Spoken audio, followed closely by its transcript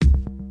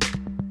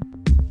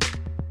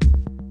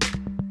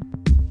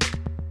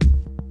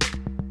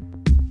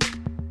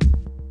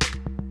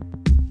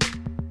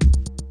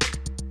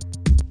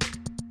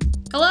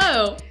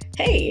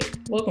Hey,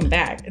 welcome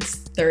back. It's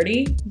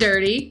 30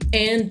 Dirty.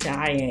 and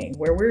Dying,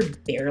 where we're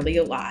barely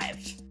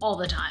alive. All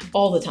the time.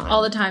 All the time.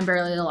 All the time,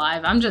 barely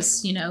alive. I'm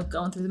just,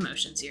 going through the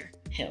motions here.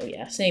 Hell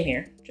yeah. Same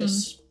here.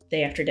 Just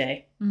day after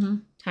day. Mm-hmm.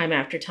 Time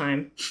after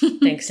time.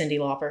 Thanks, Cyndi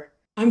Lauper.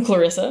 I'm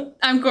Clarissa.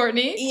 I'm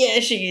Courtney.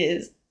 Yeah, she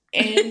is.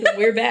 And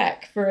we're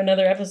back for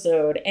another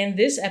episode. And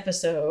this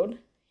episode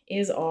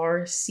is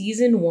our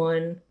season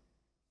 1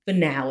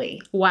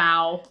 finale.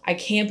 Wow. I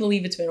can't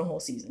believe it's been a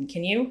whole season.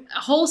 Can you? A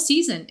whole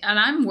season. And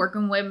I'm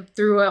working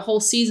through a whole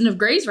season of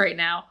Grey's right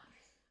now.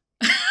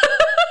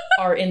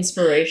 Our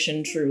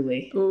inspiration,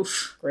 truly.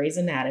 Oof. Grey's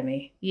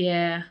Anatomy.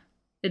 Yeah.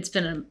 It's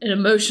been an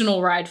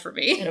emotional ride for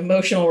me. An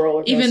emotional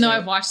roller coaster. Even though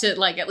I've watched it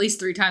at least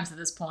 3 times at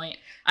this point.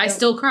 I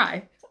still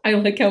cry. I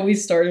like how we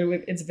started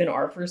with it's been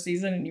our first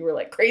season and you were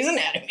like, Grey's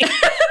Anatomy.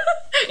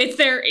 It's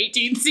their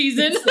 18th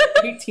season. It's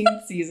their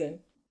 18th season.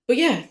 But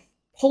yeah,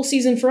 whole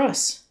season for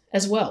us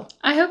as well.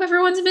 I hope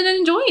everyone's been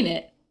enjoying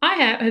it. I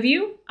have. Have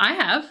you? I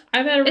have.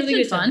 I've had a really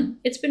good fun. time.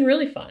 It's been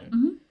really fun.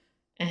 Mm-hmm.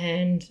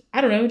 And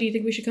I don't know, do you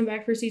think we should come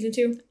back for season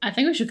 2? I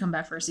think we should come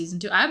back for season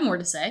 2. I have more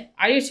to say.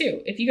 I do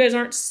too. If you guys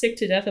aren't sick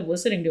to death of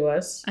listening to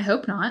us, I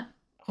hope not.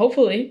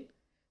 hopefully,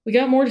 we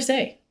got more to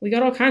say. We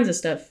got all kinds of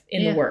stuff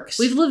in the works.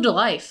 We've lived a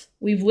life.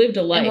 We've lived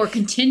a life. And we're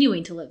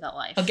continuing to live that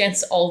life.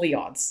 Against all the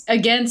odds.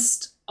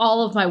 Against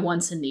all of my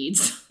wants and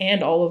needs.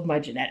 And all of my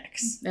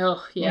genetics.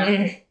 Oh,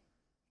 yeah.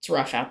 It's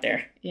rough out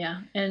there.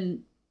 Yeah.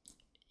 And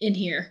in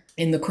here.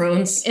 In the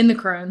Crohn's. In the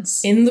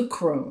Crohn's. In the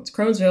Crohn's.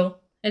 Crohnsville.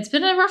 It's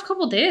been a rough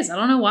couple days. I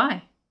don't know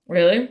why.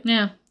 Really?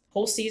 Yeah.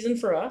 Whole season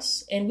for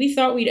us. And we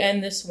thought we'd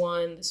end this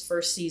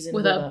first season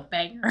with a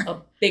banger.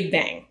 A big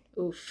bang.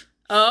 Oof.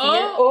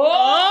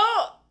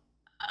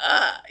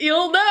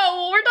 You'll know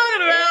what we're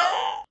talking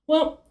about.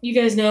 Well, you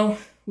guys know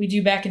we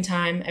do Back in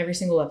Time every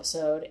single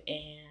episode,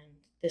 and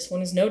this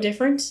one is no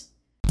different.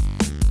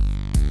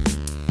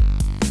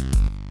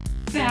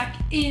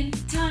 Back in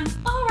time.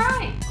 All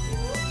right.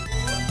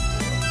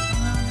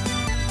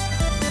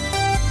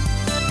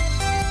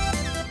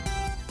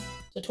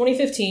 So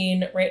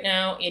 2015, right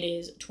now it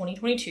is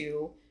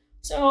 2022.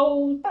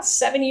 So about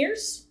 7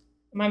 years.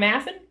 Am I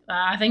mathing?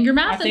 I think you're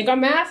mathing. I think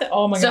I'm mathing.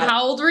 Oh my God. So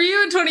how old were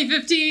you in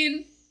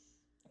 2015?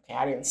 Okay,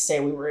 I didn't say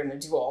we were going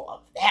to do all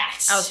of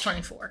that. I was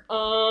 24.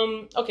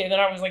 Okay, then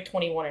I was like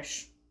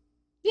 21-ish.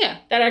 Yeah.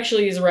 That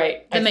actually is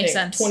right. That makes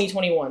sense.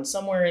 2021,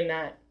 somewhere in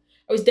that.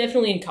 I was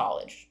definitely in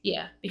college.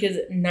 Yeah. Because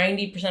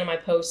 90% of my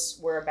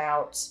posts were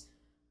about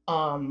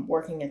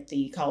working at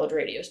the college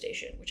radio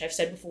station, which I've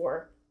said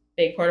before,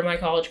 big part of my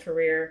college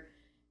career.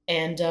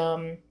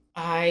 And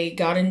I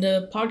got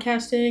into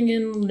podcasting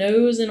and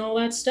news and all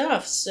that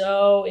stuff.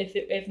 So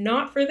if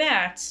not for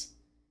that,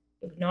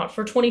 if not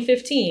for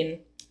 2015,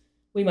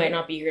 we might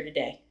not be here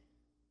today.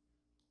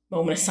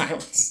 Moment of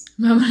silence.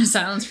 Moment of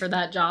silence for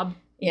that job.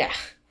 Yeah.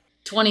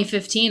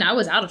 2015, I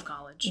was out of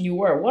college. You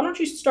were. Why don't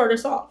you start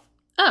us off?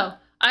 Oh,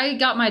 I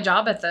got my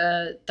job at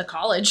the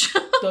college.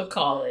 The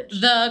college.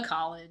 The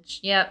college.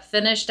 Yep.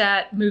 Finished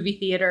at movie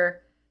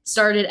theater.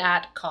 Started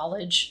at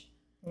college.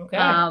 Okay.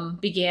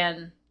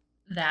 Began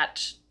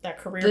that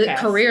career path.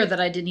 career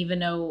that I didn't even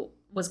know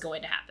was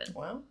going to happen.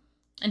 Well.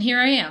 And here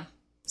I am.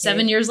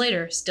 7 years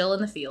later, still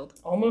in the field.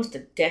 Almost a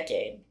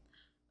decade.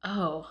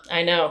 Oh.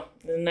 I know.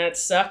 Doesn't that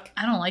suck?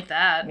 I don't like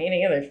that. Me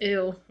neither.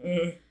 Ew.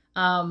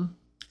 Mm.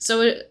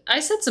 I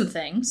said some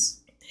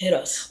things. Hit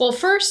us. Well,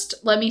 first,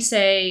 let me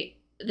say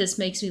this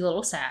makes me a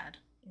little sad.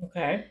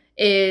 Okay.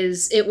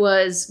 It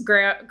was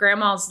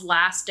grandma's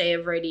last day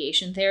of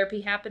radiation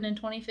therapy happened in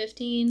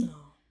 2015.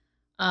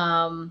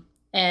 Oh.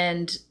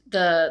 And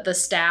the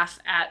staff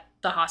at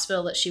the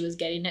hospital that she was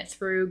getting it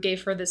through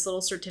gave her this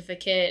little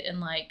certificate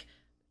and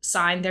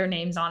signed their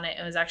names on it.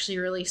 It was actually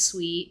really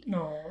sweet.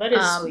 No, that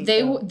is sweet.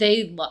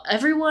 They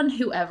everyone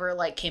who ever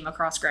came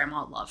across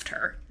grandma loved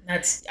her.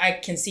 I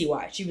can see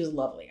why. She was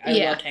lovely. I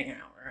loved hanging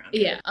out around her.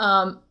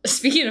 Yeah.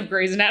 Speaking of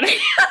Grey's Anatomy,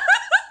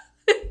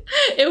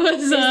 it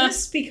was. Is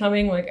this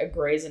becoming a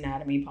Grey's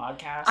Anatomy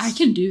podcast? I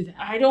can do that.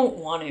 I don't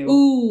want to.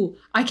 Ooh,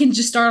 I can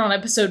just start on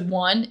episode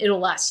 1. It'll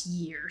last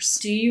years.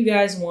 Do you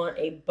guys want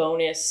a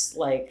bonus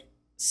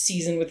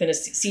season within a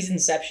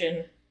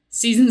seasonception?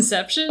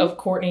 Seasonception? Of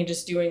Courtney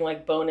just doing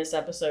bonus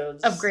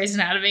episodes. Of Grey's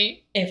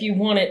Anatomy? If you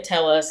want it,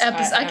 tell us.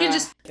 I can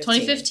just...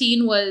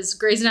 2015 was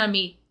Grey's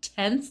Anatomy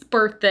 10th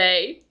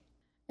birthday.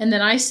 And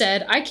then I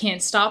said, I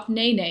can't stop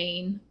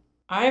nay-naying.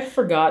 I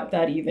forgot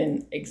that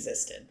even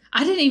existed.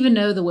 I didn't even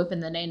know the Whip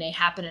and the Nay-Nay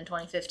happened in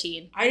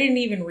 2015. I didn't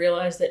even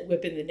realize that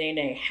Whip and the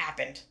Nay-Nay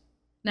happened.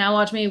 Now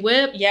watch me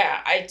whip.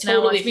 Yeah, I totally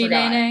now watch me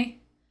forgot. Nay-Nay.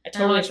 I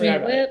totally forgot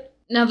about it.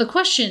 Now the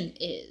question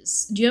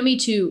is, do you want me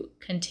to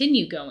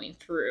continue going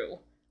through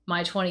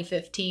my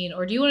 2015,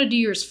 or do you want to do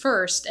yours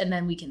first and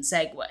then we can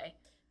segue?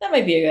 That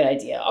might be a good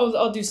idea.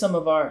 I'll do some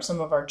of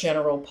our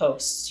general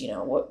posts,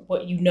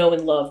 what you know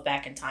and love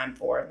Back in Time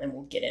for, and then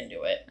we'll get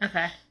into it.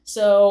 Okay.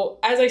 So,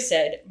 as I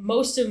said,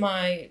 most of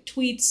my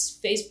tweets,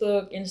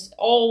 Facebook, and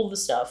all the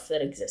stuff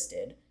that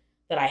existed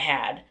that I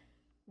had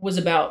was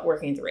about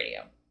working at the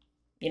radio.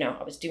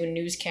 I was doing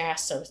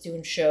newscasts, I was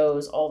doing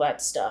shows, all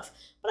that stuff.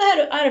 But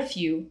I had a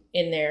few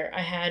in there.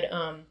 I had,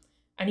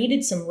 I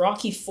needed some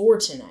Rocky IV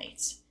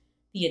tonight.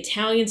 The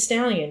Italian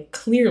Stallion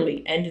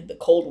clearly ended the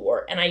Cold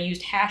War, and I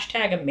used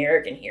hashtag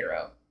American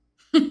Hero.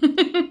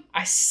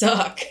 I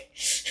suck.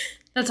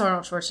 That's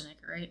Arnold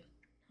Schwarzenegger, right?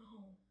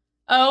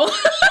 Oh.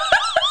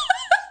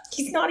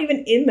 He's not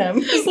even in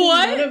them.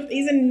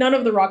 He's in none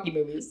of the Rocky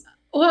movies.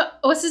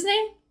 What's his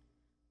name?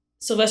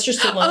 Sylvester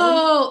Stallone.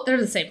 Oh, they're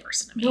the same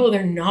person. No,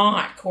 they're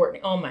not,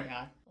 Courtney. Oh my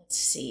God. Let's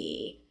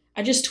see.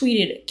 I just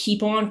tweeted,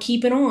 keep on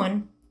keeping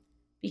on,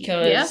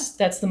 because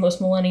that's the most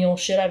millennial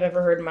shit I've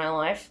ever heard in my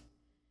life.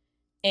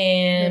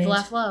 And live,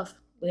 laugh, love.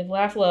 Live,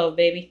 laugh, love,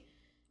 baby.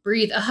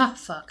 Breathe.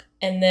 Fuck.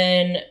 And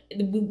then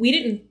we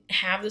didn't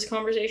have this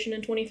conversation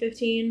in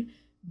 2015,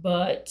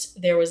 but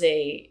there was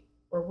a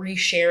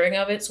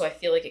resharing of it, so I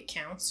feel like it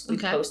counts. We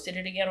posted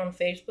it again on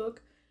Facebook,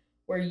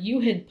 where you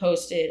had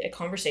posted a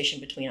conversation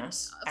between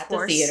us at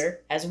the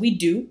theater, as we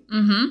do.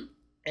 Mm-hmm.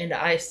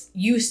 And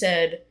you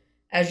said,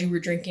 as you were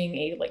drinking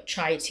a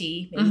chai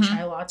tea, maybe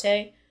chai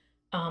latte,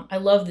 I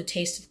love the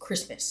taste of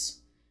Christmas.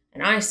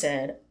 And I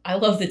said, I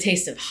love the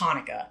taste of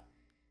Hanukkah.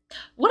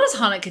 What does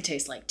Hanukkah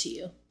taste like to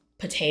you?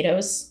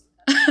 Potatoes.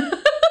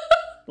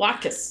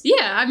 Latkes.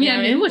 Yeah, I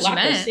knew what you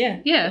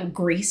meant. Yeah.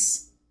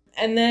 Grease.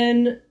 And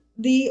then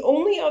the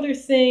only other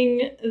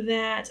thing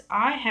that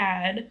I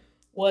had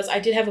was I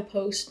did have a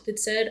post that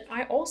said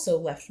I also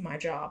left my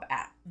job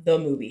at the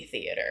movie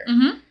theater.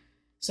 Mm-hmm.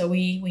 So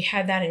we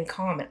had that in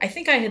common. I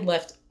think I had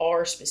left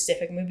our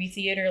specific movie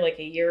theater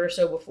a year or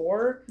so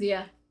before.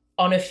 Yeah.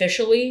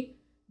 Unofficially,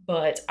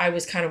 but I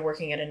was kind of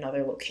working at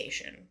another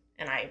location,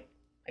 and I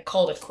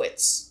called it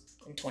quits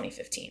in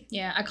 2015.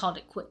 Yeah, I called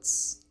it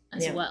quits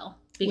as well,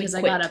 because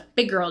I got a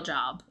big girl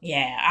job.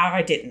 Yeah,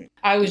 I didn't.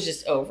 I was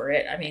just over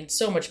it. I mean,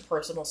 so much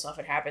personal stuff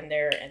had happened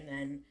there, and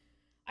then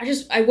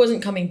I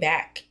wasn't coming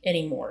back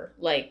anymore.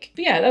 But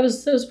yeah, that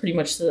was pretty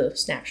much the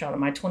snapshot of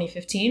my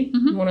 2015.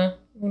 Mm-hmm. You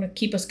wanna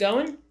keep us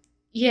going?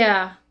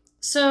 Yeah.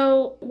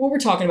 So what we're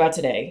talking about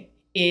today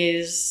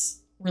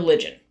is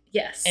religion.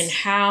 Yes. And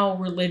how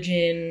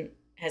religion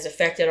has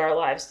affected our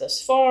lives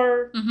thus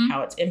far,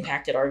 how it's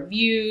impacted our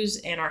views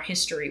and our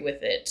history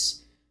with it.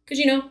 Because,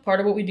 part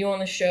of what we do on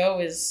the show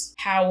is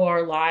how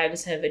our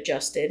lives have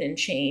adjusted and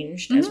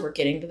changed as we're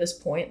getting to this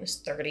point, this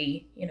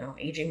 30,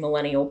 aging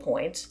millennial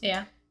point.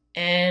 Yeah.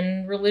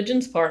 And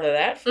religion's part of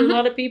that for a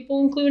lot of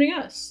people, including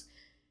us.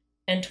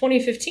 And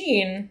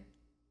 2015...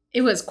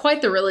 It was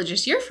quite the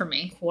religious year for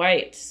me.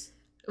 Quite.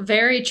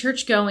 Very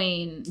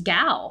church-going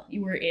gal.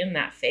 You were in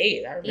that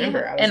phase. I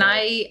remember. Yeah.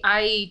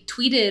 I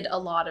tweeted a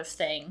lot of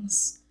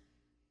things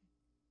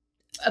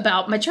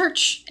about my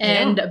church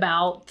and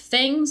about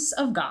things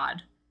of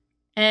God.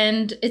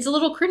 And it's a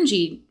little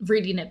cringy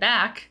reading it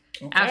back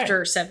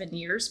after 7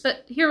 years.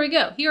 But here we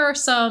go. Here are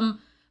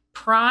some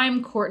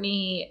prime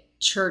Courtney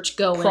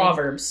church-going...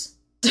 Proverbs.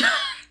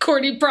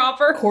 Courtney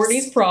Proverbs.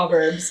 Courtney's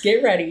Proverbs.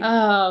 Get ready.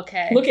 Oh,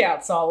 okay. Look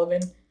out,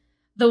 Solomon.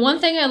 The one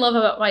thing I love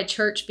about my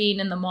church being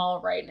in the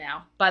mall right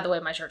now, by the way,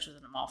 my church was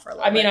in the mall for a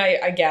little bit.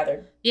 I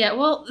gathered. Yeah,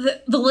 well,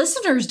 the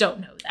listeners don't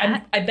know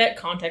that. I bet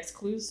context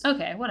clues.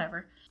 Okay,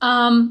 whatever.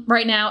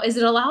 Right now is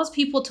it allows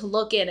people to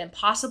look in and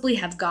possibly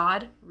have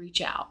God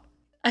reach out.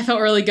 I felt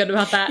really good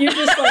about that. You're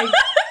just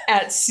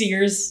at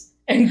Sears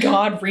and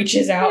God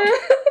reaches out.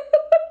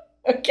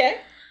 Okay.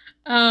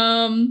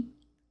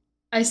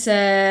 I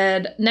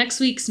said, next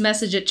week's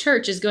message at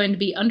church is going to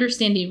be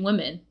understanding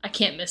women. I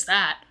can't miss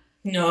that.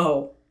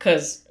 No,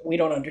 because we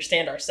don't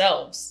understand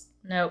ourselves.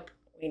 Nope.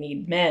 We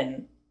need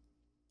men.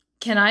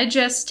 Can I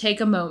just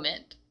take a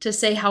moment to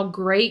say how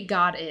great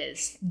God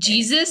is?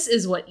 Jesus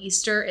is what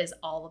Easter is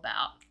all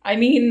about. I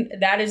mean,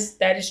 that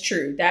is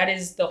true. That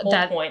is the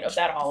whole point of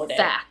that holiday.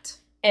 Fact.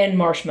 And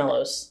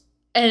marshmallows.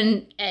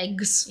 And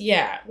eggs.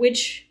 Yeah,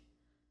 which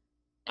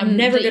I'm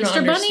never going to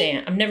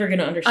understand. I'm never going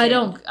to understand. I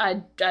don't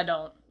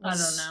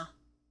know.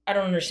 I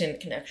don't understand the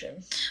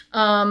connection.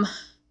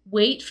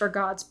 Wait for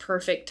God's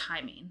perfect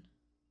timing.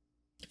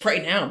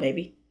 Right now,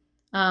 baby.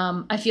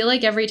 I feel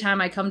like every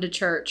time I come to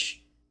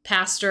church,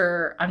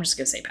 pastor,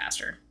 is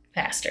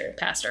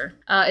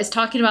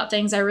talking about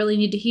things I really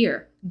need to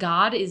hear.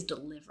 God is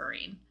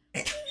delivering.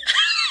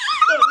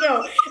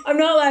 No, I'm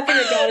not laughing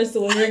at God is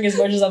delivering as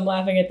much as I'm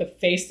laughing at the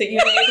face that you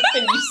made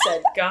when you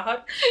said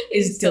God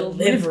is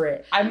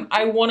delivering.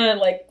 I want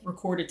to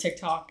record a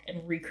TikTok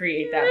and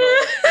recreate that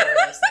moment for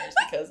our listeners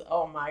because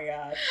oh my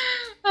God.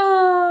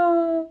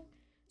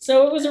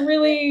 So it was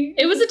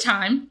a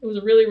time. It was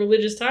a really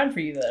religious time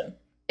for you then.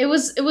 It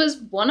was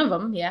one of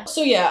them, yeah.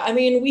 So yeah, I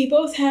mean, we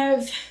both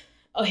have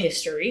a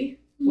history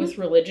with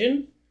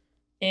religion.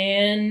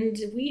 And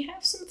we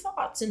have some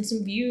thoughts and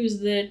some views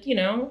that,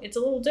 it's a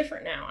little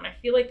different now. And I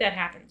feel like that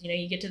happens.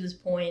 You get to this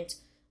point,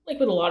 with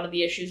a lot of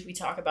the issues we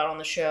talk about on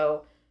the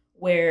show,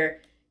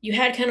 where you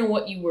had kind of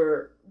what you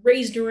were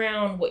raised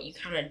around, what you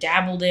kind of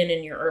dabbled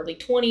in your early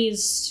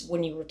 20s,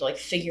 when you were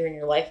figuring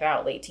your life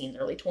out, late teens,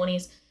 early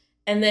 20s.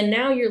 And then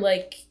now you're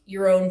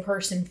your own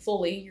person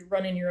fully. You're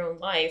running your own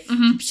life,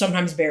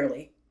 sometimes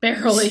barely.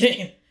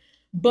 Barely.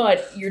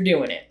 But you're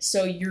doing it.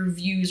 So your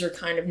views are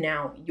kind of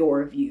now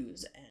your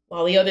views.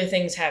 while the other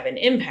things have an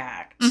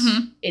impact,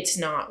 Mhm. it's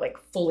not like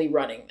fully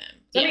running them.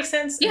 Does that Yeah. make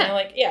sense? Yeah. And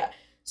like, yeah.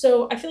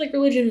 So I feel like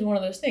religion is one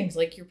of those things.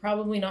 Like, you're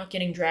probably not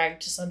getting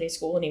dragged to Sunday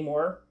school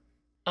anymore.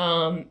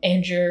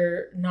 And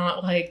you're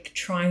not like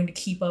trying to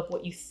keep up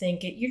what you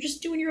think you're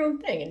just doing your own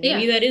thing. And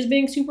maybe that is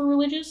being super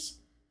religious.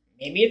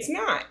 Maybe it's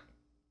not.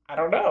 I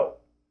don't know.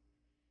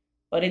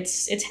 But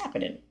it's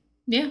happening.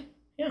 Yeah.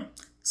 Yeah.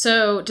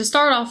 So to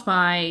start off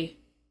my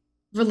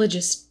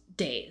religious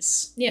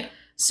days. Yeah.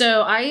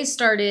 So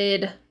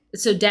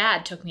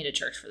Dad took me to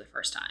church for the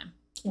first time.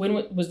 When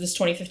was this,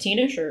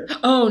 2015-ish or?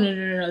 Oh,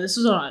 no. This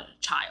was on a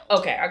child.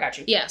 Okay, I got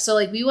you. Yeah, so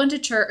like we went to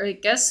church, I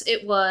guess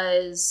it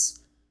was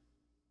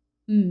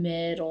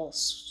middle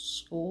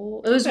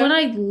school. It was when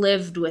I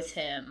lived with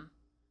him.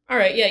 All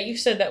right, yeah, you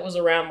said that was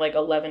around like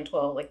 11,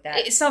 12, like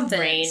that Something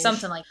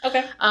like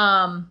Okay.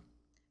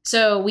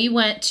 So we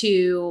went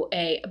to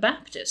a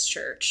Baptist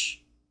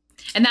church.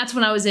 And that's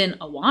when I was in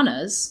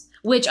Awanas,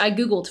 which I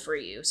Googled for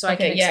you so I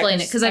can explain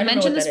it. Because I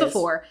mentioned this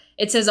before.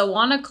 It says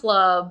Awana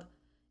Club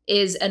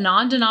is a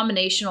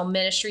non-denominational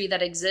ministry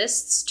that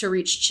exists to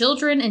reach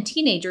children and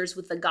teenagers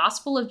with the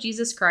gospel of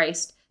Jesus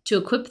Christ, to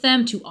equip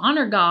them to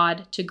honor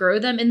God, to grow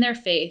them in their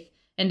faith,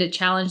 and to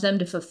challenge them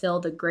to fulfill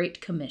the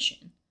Great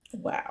Commission.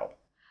 Wow.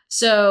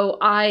 So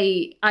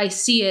I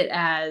see it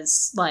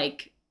as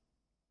like,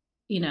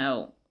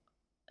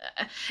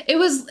 it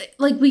was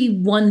like we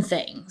won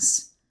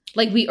things.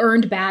 Like we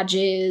earned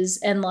badges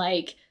and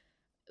like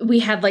we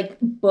had like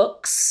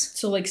books.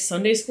 So like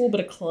Sunday school, but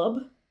a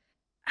club?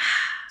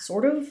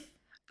 Sort of?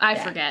 I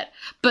forget.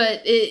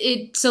 But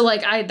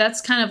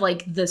that's kind of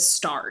like the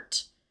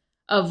start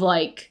of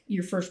like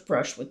your first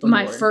brush with the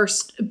Lord.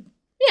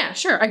 Yeah,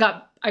 sure. I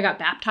got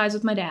baptized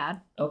with my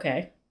dad.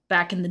 Okay.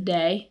 Back in the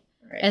day.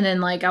 Right. And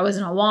then like I was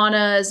in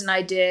Awanas and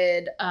I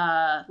did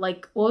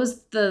what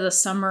was the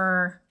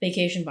summer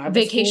Vacation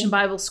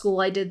Bible School.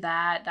 I did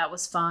that. That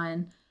was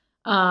fun.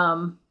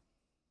 I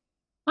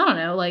don't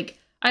know, like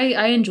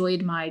I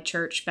enjoyed my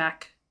church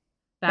back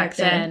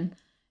then.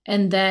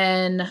 And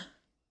then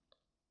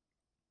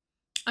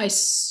I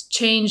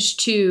changed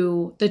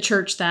to the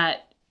church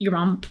that your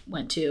mom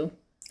went to.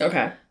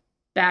 Okay.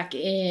 Back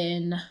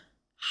in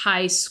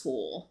high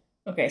school.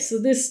 Okay, so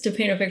this, to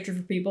paint a picture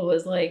for people,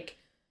 is like,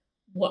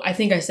 well, I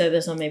think I said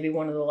this on maybe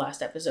one of the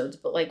last episodes,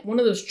 but like one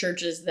of those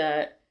churches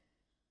that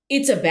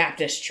it's a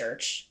Baptist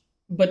church,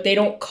 but they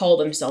don't call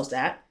themselves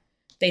that.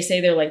 They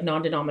say they're like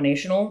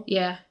non-denominational.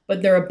 Yeah.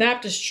 But they're a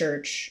Baptist we're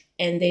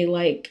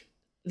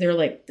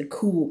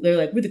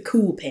the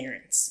cool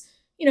parents.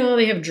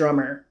 They have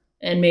drummer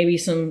and maybe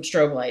some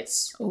strobe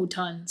lights. Oh,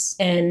 tons.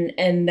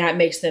 And that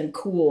makes them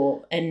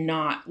cool and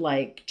not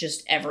like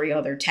just every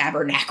other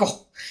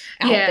tabernacle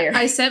out there.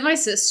 I sent my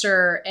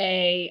sister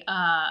a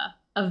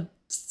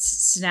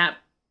Snapchat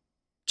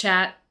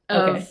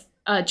of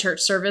a church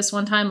service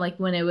one time, like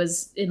when it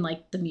was in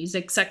like the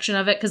music section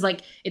of it, because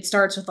like it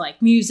starts with like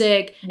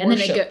music and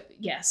worship. then it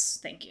yes,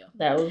 thank you.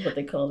 That was what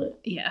they called it.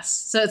 Yes.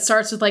 So it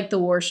starts with like the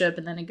worship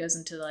and then it goes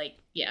into like,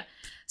 yeah.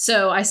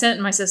 So I sent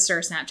my sister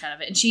a Snapchat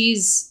of it and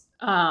she's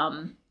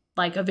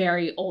like a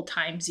very old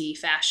timesy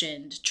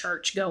fashioned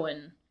church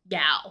going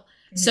gal.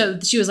 Mm-hmm. So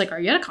she was like, "Are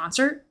you at a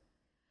concert?"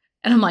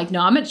 And I'm like,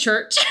 "No, I'm at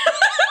church."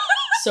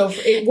 So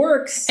it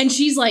works. And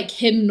she's like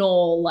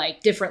hymnal,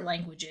 like different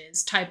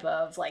languages type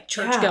of like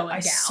church going gal. I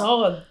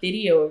saw a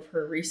video of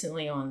her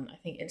recently on, I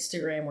think,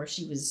 Instagram where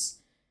she was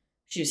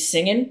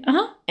singing.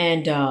 Uh-huh.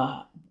 And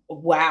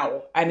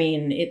wow. I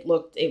mean, it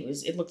looked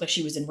like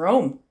she was in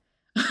Rome.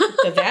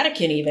 The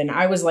Vatican even.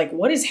 I was like,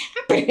 what is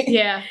happening?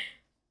 Yeah.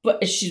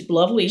 But she's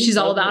lovely. She's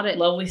all about it.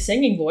 Lovely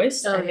singing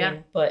voice. Oh, yeah.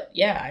 But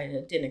yeah, I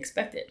didn't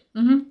expect it.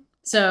 Mm-hmm.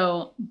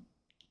 So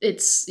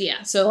it's,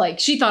 yeah. So like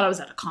she thought I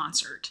was at a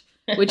concert,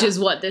 which is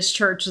what this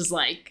church is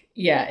like.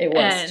 Yeah, it was.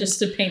 And just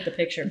to paint the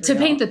picture.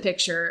 Paint the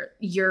picture,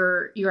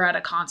 you're at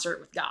a concert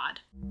with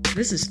God.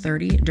 This is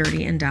 30,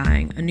 Dirty, and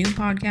Dying, a new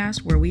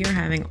podcast where we are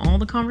having all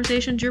the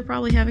conversations you're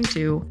probably having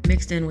too,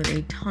 mixed in with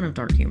a ton of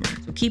dark humor.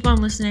 So keep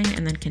on listening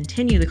and then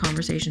continue the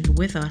conversations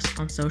with us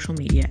on social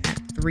media at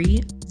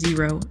 30,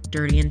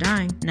 Dirty, and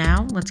Dying.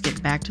 Now, let's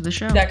get back to the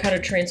show. That kind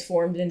of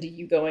transformed into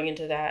you going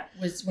into that.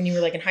 Was when you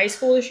were like in high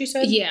school, as she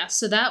said? Yeah,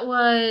 so that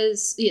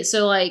was,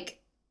 so like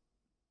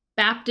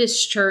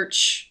Baptist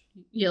church,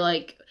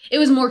 it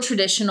was more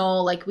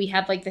traditional. Like we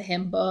had like the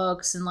hymn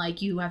books and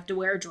like you have to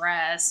wear a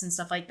dress and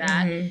stuff like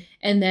that. Mm-hmm.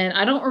 And then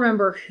I don't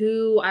remember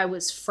who I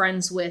was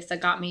friends with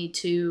that got me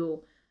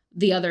to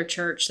the other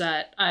church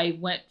that I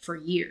went for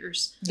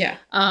years. Yeah.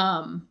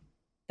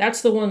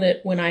 That's the one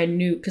that when I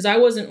knew, because I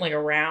wasn't like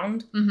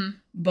around, mm-hmm.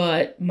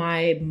 but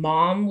my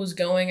mom was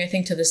going, I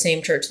think, to the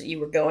same church that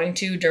you were going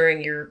to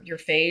during your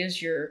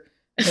phase,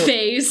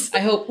 phase.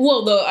 I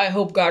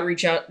hope God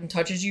reach out and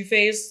touches you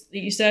phase that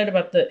you said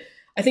about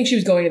I think she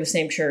was going to the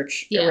same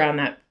church around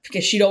that,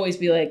 because she'd always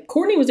be like,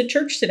 Courtney was at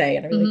church today.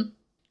 And I'd be like,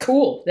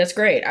 cool, that's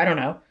great. I don't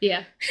know.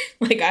 Yeah.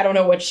 Like, I don't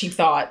know what she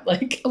thought.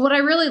 Like, what I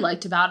really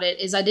liked about it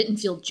is I didn't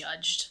feel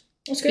judged.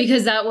 That's good.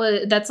 Because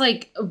that's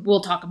like,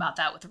 we'll talk about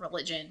that with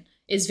religion,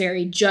 is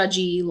very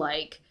judgy.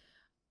 Like,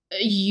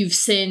 you've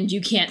sinned,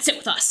 you can't sit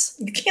with us.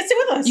 You can't sit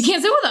with us. You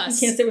can't sit with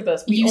us. You can't sit with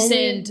us.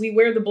 Sinned. We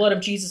wear the blood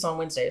of Jesus on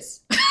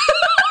Wednesdays.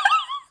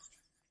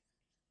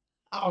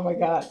 Oh my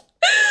God.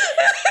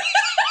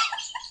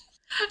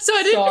 So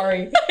I didn't.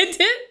 Sorry. I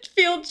didn't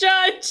feel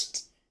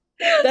judged.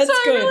 That's so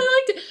good. I really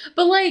liked it.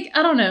 But like,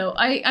 I don't know.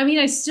 I mean,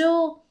 I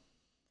still,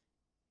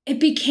 it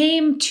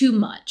became too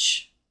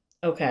much.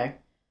 Okay.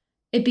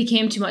 It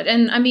became too much.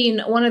 And I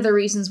mean, one of the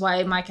reasons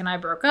why Mike and I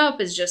broke up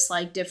is just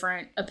like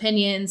different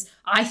opinions.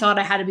 I thought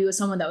I had to be with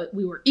someone that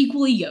we were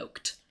equally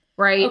yoked,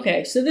 right?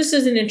 Okay, so this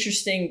is an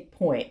interesting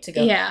point to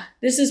go. Yeah.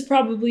 This is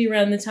probably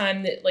around the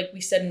time that, like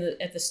we said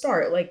at the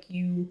start, like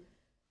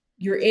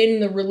you're in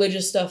the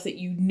religious stuff that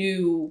you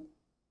knew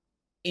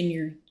in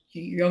your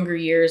younger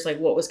years, like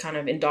what was kind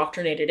of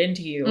indoctrinated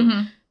into you.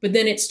 Mm-hmm. But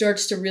then it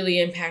starts to really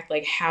impact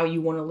like how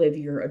you want to live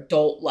your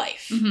adult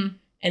life. Mm-hmm.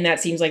 And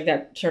that seems like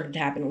that started to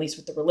happen, at least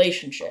with the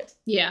relationship.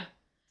 Yeah.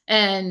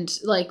 And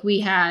like we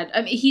had,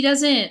 I mean, he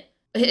doesn't,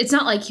 it's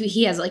not like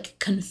he has like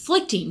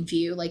conflicting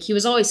view. Like he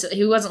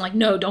wasn't like,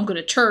 no, don't go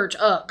to church.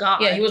 Oh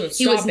God. Yeah, he wasn't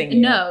stopping you.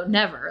 No,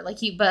 never. Like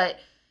but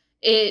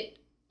it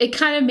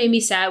kind of made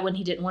me sad when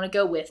he didn't want to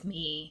go with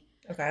me.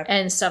 Okay.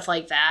 And stuff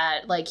like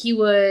that. Like he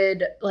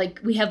would, like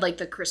we had like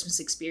the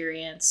Christmas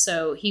experience.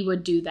 So he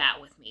would do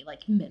that with me,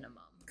 like minimum.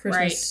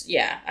 Christmas. Right?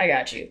 Yeah, I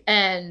got you.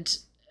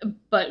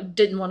 But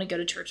didn't want to go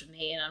to church with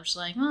me. And I'm just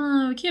like,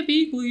 oh, I can't be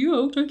equally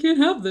yoked. I can't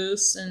have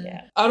this. And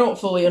yeah. I don't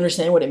fully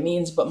understand what it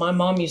means, but my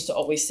mom used to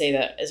always say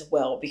that as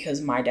well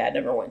because my dad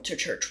never went to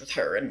church with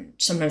her. And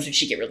sometimes when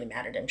she'd get really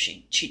mad at him,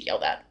 she'd yell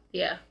that.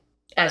 Yeah.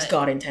 As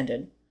God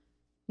intended.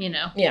 You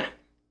know. Yeah.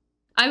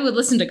 I would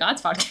listen to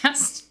God's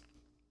podcast.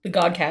 The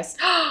Godcast.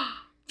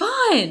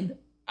 Fun.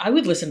 I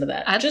would listen to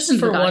that. I'd just listen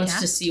to for the once Godcast.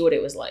 to see what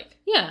it was like.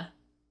 Yeah.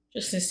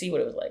 Just to see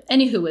what it was like.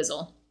 Any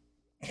whoizzle.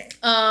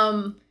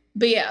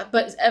 But yeah,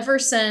 but ever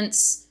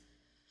since,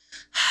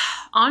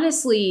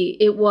 honestly,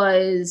 it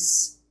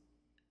was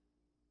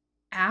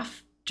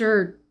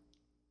after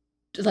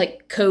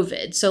like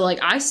COVID. So like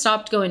I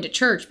stopped going to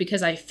church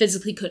because I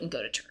physically couldn't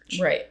go to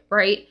church. Right.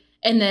 Right.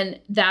 And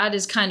then that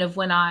is kind of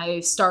when I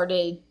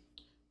started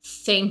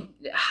I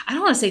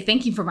don't want to say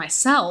thinking for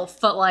myself,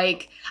 but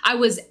like I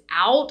was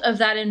out of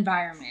that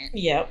environment.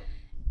 Yep.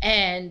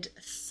 And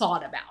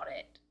thought about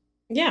it.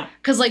 Yeah.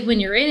 Because like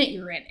when you're in it,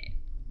 you're in it.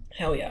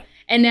 Hell yeah.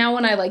 And now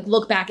when I like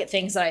look back at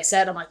things that I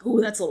said, I'm like,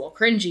 ooh, that's a little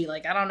cringy.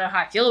 Like, I don't know how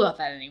I feel about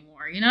that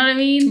anymore. You know what I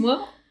mean?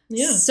 Well,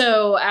 yeah.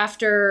 So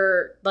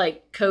after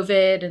like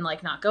COVID and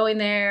like not going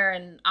there,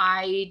 and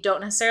I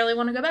don't necessarily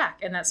want to go back.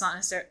 And that's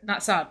not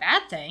a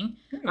bad thing.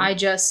 Mm-hmm. I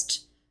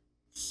just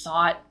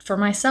thought for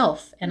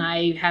myself and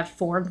I have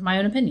formed my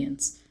own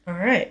opinions. All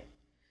right.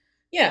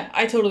 Yeah,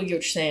 I totally get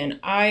what you're saying.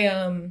 I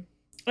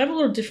have a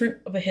little different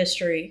of a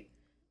history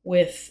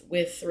with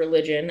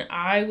religion.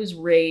 I was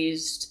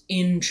raised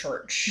in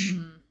church,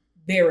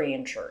 very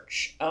in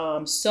church,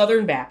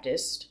 Southern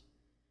Baptist,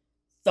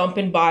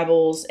 thumping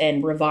Bibles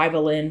and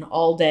revivalin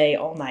all day,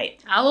 all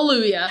night.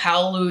 Hallelujah.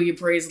 Hallelujah,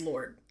 praise the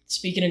Lord.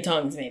 Speaking in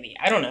tongues, maybe.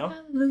 I don't know.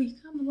 Hallelujah,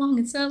 come along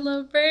and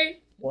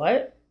celebrate.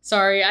 What?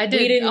 Sorry, I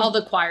did all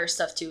the choir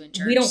stuff too in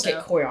church. We don't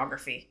get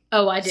choreography.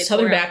 Oh, I did.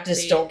 Southern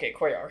Baptists don't get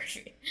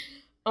choreography.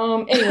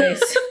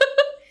 Anyways,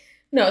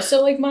 no.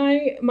 So like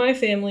my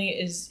family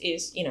is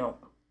you know,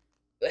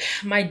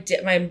 my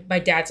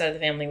dad's side of the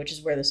family, which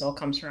is where this all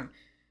comes from,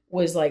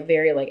 was like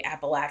very like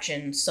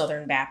Appalachian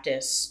Southern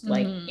Baptist,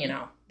 like you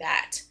know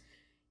that.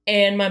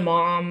 And my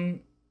mom,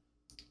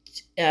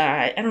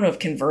 I don't know if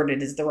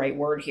converted is the right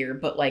word here,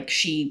 but like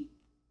she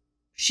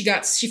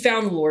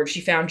found the Lord,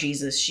 she found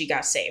Jesus, she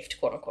got saved,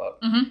 quote unquote.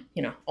 Mm-hmm.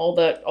 You know, all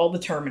the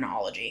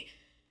terminology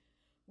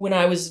when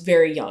I was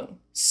very young.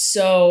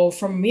 So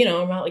from, you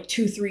know, about like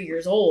 2-3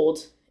 years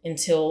old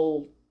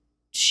until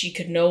she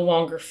could no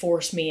longer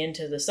force me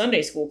into the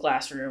Sunday school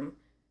classroom,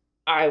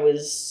 I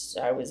was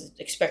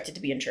expected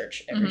to be in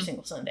church every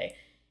single Sunday.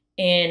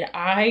 And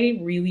I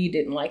really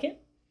didn't like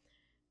it.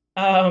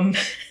 I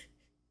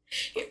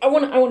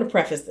want to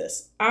preface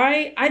this.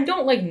 I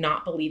don't like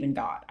not believe in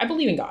God. I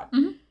believe in God.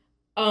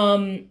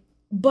 Mm-hmm.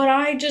 But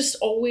I just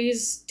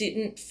always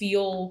didn't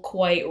feel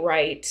quite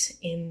right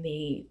in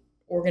the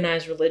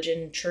organized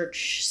religion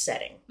church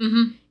setting.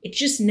 Mm-hmm. It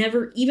just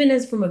never, even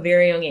as from a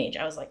very young age,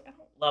 I was like, I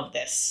don't love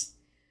this.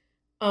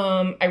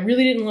 I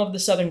really didn't love the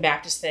Southern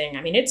Baptist thing.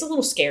 I mean, it's a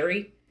little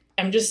scary.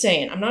 I'm just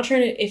saying, I'm not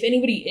trying to, if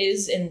anybody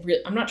is,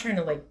 I'm not trying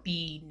to like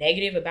be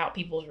negative about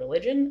people's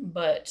religion,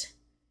 but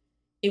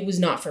it was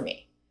not for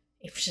me.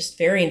 It was just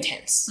very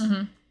intense.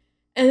 Mm-hmm.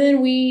 And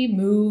then we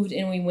moved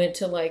and we went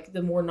to like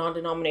the more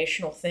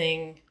non-denominational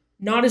thing.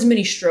 Not as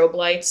many strobe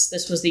lights.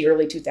 This was the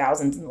early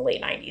 2000s and the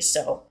late 90s.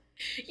 So,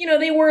 you know,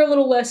 they were a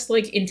little less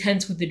like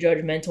intense with the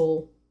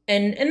judgmental,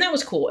 and that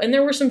was cool. And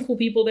there were some cool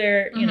people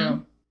there, you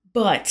know,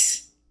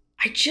 but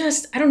I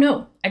don't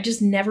know. I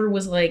just never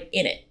was like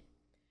in it.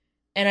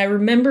 And I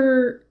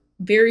remember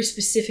very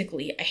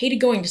specifically, I hated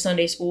going to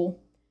Sunday school.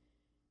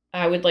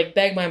 I would like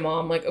beg my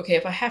mom, like, okay,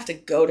 if I have to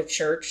go to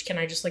church, can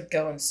I just like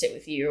go and sit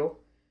with you?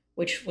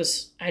 Which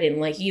was, I didn't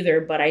like either,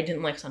 but I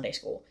didn't like Sunday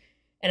school.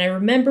 And I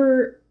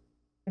remember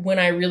when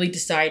I really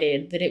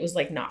decided that it was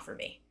like not for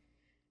me.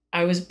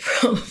 I was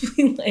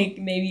probably like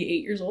maybe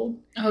 8 years old.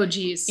 Oh,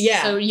 geez.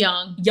 Yeah. So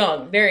young.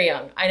 Young, very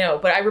young. I know.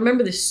 But I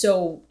remember this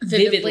so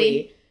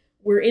vividly.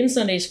 We're in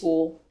Sunday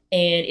school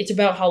and it's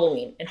about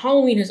Halloween. And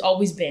Halloween has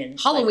always been.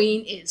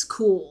 Halloween is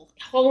cool.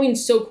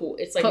 Halloween's so cool.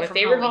 It's like my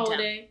favorite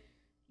holiday.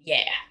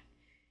 Yeah.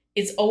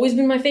 It's always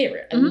been my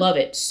favorite. I love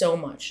it so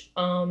much.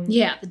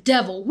 Yeah, the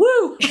devil.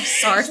 Woo! I'm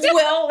sorry.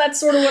 Well, that's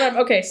sort of what I'm...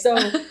 Okay, so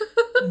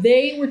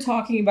they were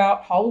talking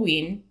about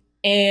Halloween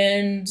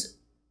and...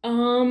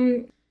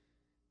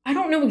 I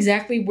don't know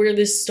exactly where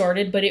this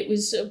started, but it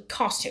was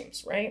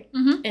costumes, right?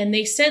 Mm-hmm. And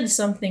they said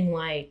something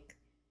like,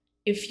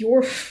 if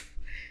your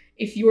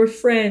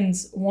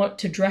friends want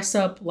to dress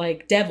up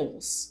like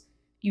devils,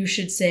 you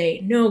should say,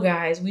 no,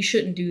 guys, we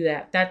shouldn't do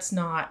that. That's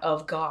not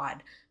of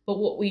God. But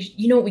what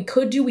we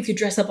could do? We could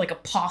dress up like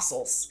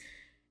apostles.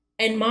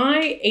 And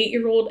my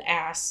 8-year-old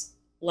ass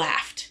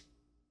laughed,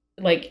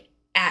 like,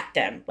 at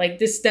them. Like,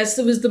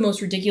 that was the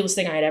most ridiculous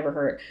thing I had ever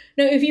heard.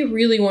 Now, if you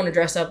really want to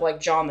dress up like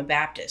John the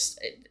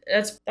Baptist,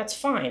 that's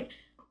fine.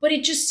 But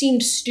it just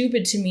seemed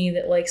stupid to me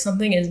that, like,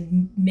 something as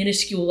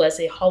minuscule as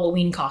a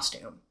Halloween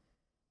costume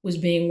was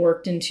being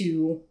worked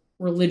into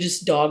religious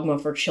dogma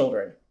for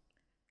children.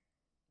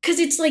 Because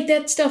it's like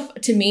that stuff,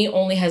 to me,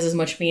 only has as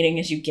much meaning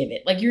as you give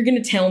it. Like, you're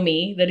going to tell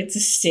me that it's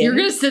a sin. You're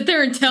going to sit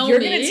there and tell me. You're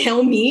going to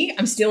tell me.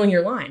 I'm stealing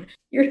your line.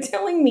 You're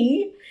telling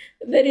me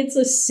that it's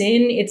a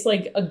sin. It's,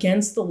 like,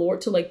 against the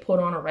Lord to, like,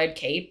 put on a red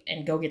cape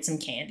and go get some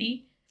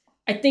candy.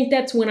 I think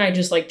that's when I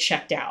just, like,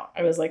 checked out.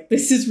 I was like,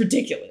 this is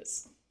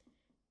ridiculous.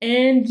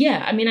 And,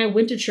 yeah, I mean, I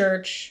went to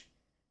church.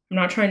 I'm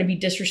not trying to be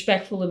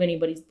disrespectful of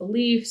anybody's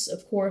beliefs.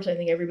 Of course, I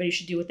think everybody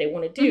should do what they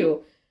want to do.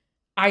 Mm-hmm.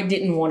 I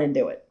didn't want to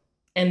do it.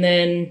 And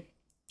then...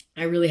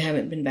 I really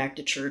haven't been back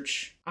to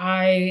church.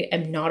 I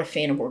am not a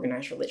fan of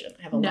organized religion.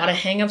 I have a lot of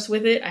hangups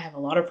with it. I have a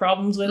lot of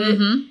problems with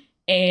it.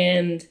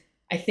 And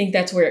I think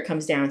that's where it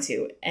comes down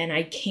to. And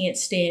I can't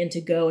stand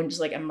to go and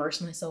just like immerse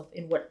myself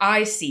in what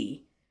I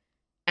see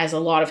as a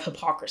lot of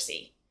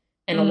hypocrisy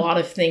and a lot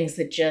of things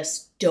that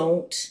just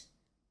don't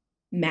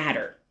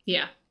matter.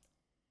 Yeah.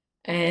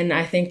 And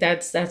I think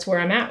that's where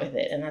I'm at with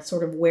it. And that's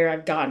sort of where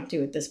I've gotten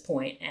to at this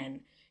point. And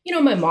you know,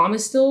 my mom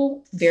is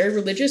still very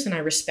religious and I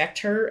respect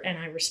her and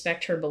I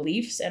respect her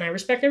beliefs and I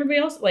respect everybody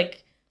else.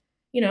 Like,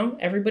 you know,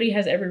 everybody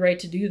has every right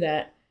to do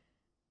that,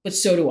 but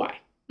so do I.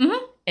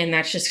 Mm-hmm. And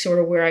that's just sort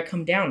of where I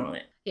come down on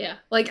it. Yeah.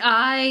 Like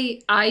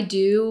I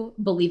do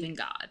believe in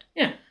God.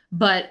 Yeah.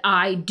 But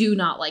I do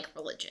not like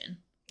religion.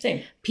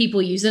 Same.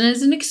 People use it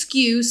as an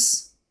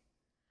excuse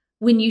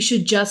when you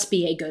should just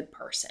be a good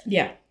person.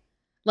 Yeah.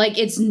 Like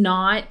it's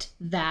not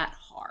that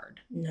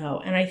hard.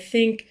 No. And I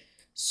think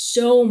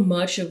so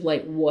much of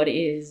like what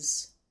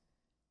is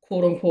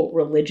quote unquote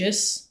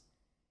religious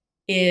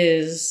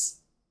it's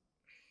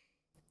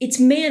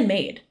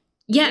man-made.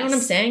 Yes. You know what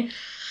I'm saying?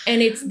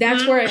 And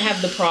that's where I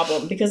have the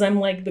problem because I'm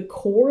like the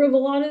core of a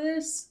lot of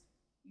this,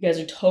 you guys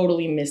are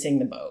totally missing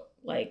the boat.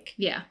 Like,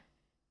 yeah.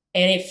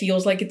 And it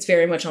feels like it's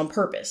very much on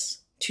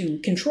purpose to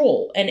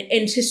control. And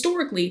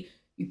historically,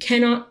 you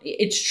cannot,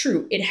 it's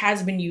true, it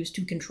has been used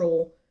to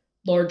control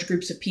large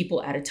groups of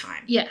people at a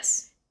time.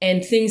 Yes.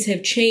 And things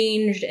have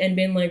changed and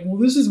been like, well,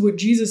 this is what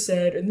Jesus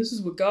said and this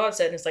is what God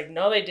said. And it's like,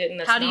 no, they didn't.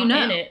 That's How do you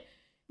know? In it.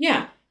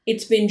 Yeah.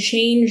 It's been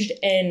changed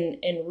and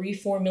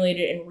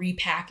reformulated and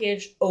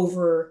repackaged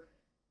over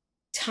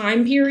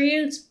time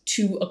periods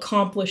to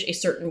accomplish a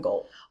certain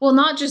goal. Well,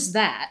 not just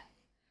that.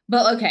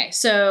 But okay,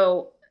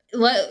 so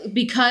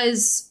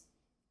because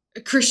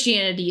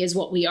Christianity is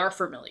what we are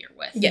familiar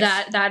with.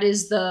 Yes. That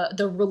is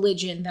the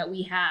religion that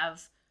we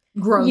have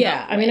grown up with.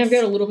 I mean, I've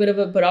got a little bit of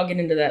it, but I'll get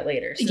into that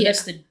later. So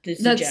that's the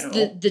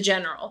general. The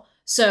general.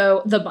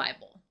 So the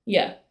Bible.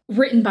 Yeah.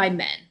 Written by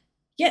men.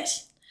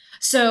 Yes.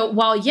 So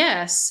while,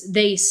 yes,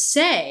 they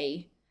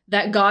say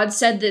that God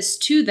said this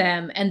to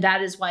them and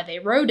that is why they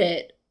wrote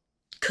it,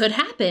 could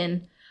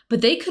happen,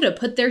 but they could have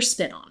put their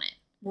spin on it.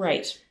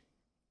 Right.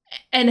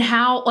 And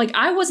how, like,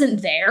 I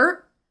wasn't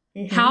there.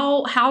 Mm-hmm.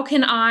 How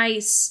can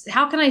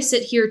I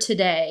sit here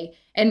today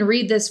and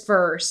read this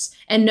verse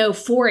and know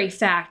for a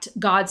fact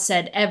God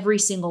said every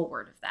single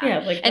word of that?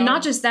 Yeah, and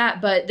not just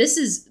that, but this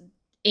is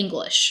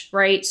English,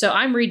 right? So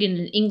I'm reading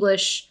an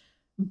English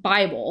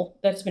Bible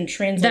that's been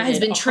translated. That has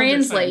been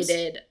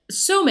translated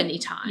so many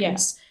times. Yeah.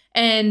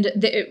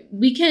 And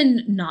we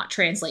can not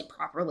translate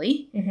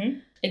properly. Mm-hmm.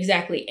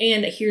 Exactly.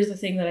 And here's the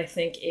thing that I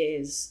think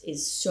is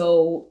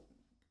so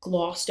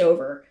glossed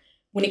over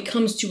when it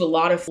comes to a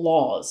lot of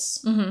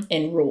laws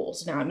and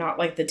rules. Now, not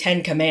like the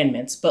 10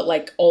 Commandments, but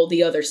like all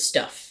the other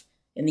stuff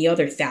in the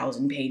other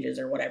 1,000 pages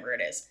or whatever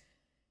it is.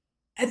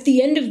 At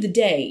the end of the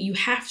day, you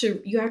have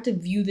to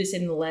view this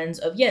in the lens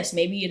of, yes,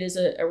 maybe it is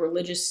a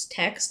religious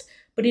text,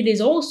 but it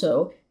is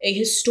also a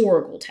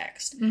historical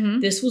text. Mm-hmm.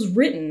 This was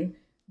written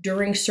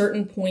during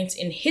certain points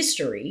in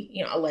history,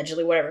 you know,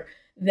 allegedly, whatever,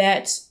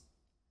 that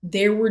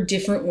there were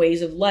different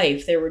ways of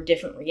life. There were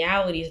different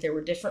realities. There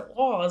were different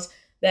laws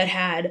that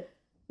had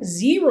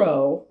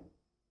zero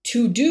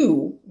to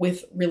do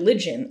with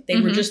religion.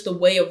 They were just the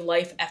way of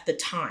life at the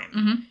time.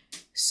 Mm-hmm.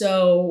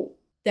 So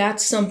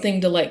that's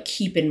something to like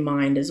keep in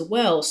mind as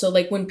well. So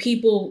like when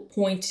people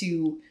point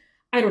to,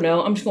 I don't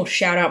know, I'm just going to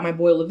shout out my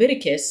boy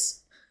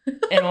Leviticus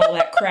and all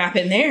that crap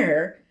in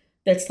there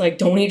that's like,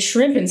 don't eat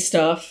shrimp and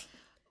stuff.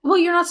 Well,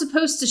 you're not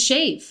supposed to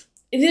shave.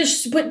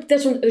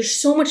 There's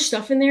so much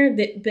stuff in there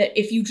that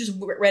if you just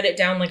read it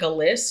down like a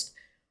list,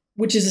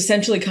 which is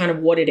essentially kind of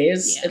what it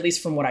is, at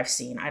least from what I've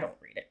seen. I don't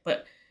read it,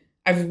 but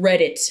I've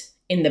read it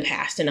in the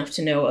past enough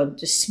to know a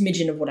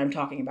smidgen of what I'm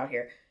talking about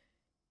here.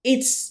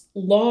 It's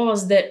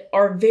laws that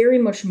are very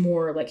much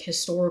more like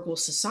historical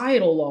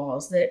societal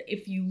laws that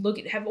if you look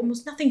at have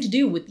almost nothing to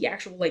do with the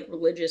actual like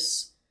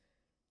religious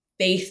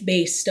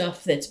faith-based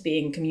stuff that's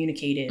being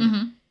communicated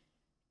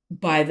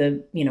by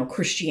the,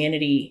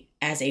 Christianity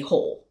as a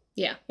whole.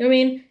 Yeah. You know what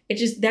I mean? It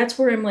just, that's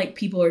where I'm like,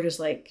 people are just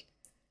like,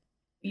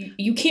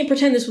 you can't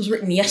pretend this was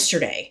written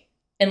yesterday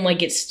and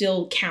like it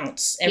still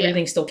counts.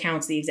 Everything still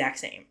counts the exact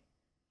same.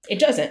 It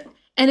doesn't.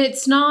 And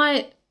it's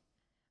not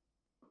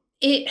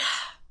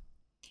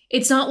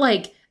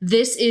like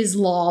this is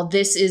law,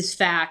 this is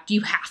fact,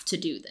 you have to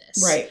do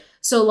this. Right.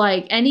 So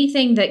like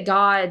anything that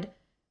God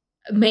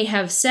may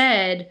have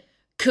said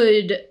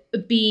could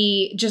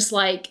be just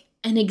like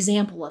an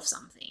example of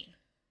something.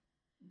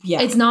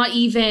 Yeah. It's not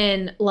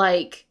even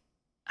like,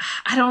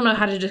 I don't know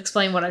how to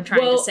explain what I'm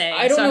trying to say.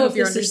 I don't know if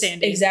you're this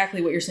understanding. Is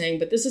exactly what you're saying,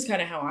 but this is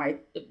kind of how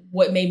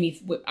what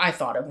I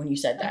thought of when you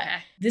said that.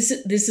 Okay.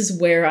 This is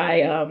where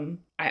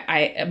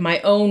I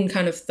my own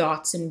kind of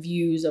thoughts and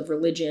views of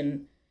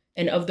religion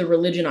and of the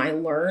religion I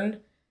learned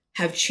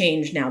have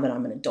changed now that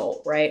I'm an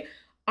adult, right?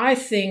 I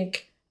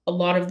think a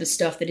lot of the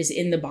stuff that is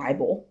in the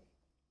Bible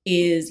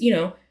is,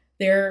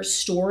 they're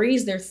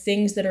stories, they're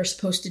things that are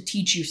supposed to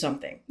teach you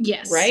something.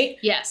 Yes. Right?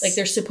 Yes. Like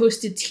they're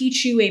supposed to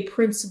teach you a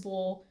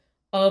principle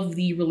of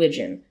the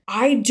religion.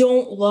 I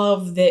don't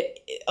love that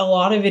a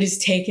lot of it is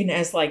taken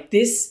as like,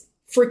 this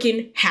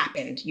freaking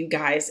happened, you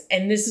guys.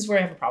 And this is where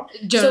I have a problem.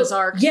 Noah's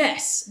Ark.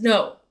 Yes.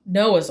 No.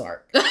 Noah's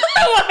Ark.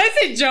 I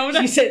said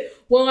Jonah. You said,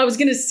 well, I was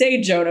going to say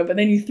Jonah, but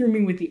then you threw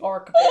me with the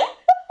Ark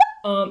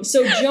bit.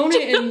 So Jonah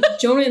and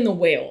the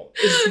whale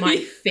is my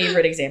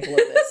favorite example of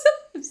this.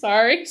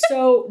 Sorry.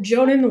 So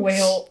Jonah and the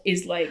whale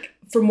is like,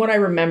 from what I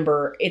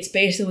remember, it's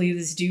basically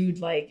this dude,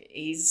 like,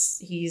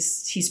 he's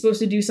supposed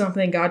to do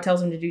something. God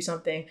tells him to do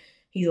something.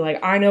 He's like,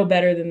 I know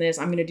better than this.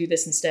 I'm going to do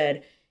this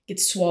instead.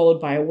 Gets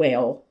swallowed by a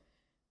whale.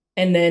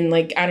 And then,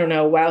 like, I don't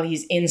know, while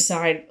he's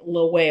inside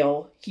the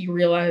whale, he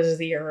realizes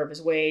the error of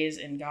his ways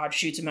and God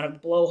shoots him out of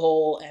the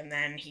blowhole. And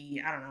then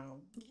he, I don't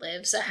know.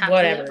 Lives a happily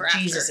ever after.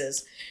 Jesus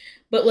is.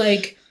 But,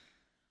 like,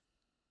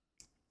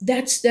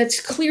 that's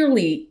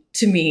clearly,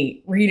 to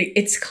me, reading,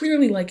 it's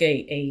clearly like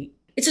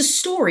it's a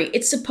story.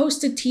 It's supposed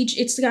to teach,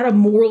 it's got a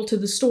moral to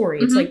the story.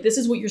 It's like, this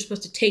is what you're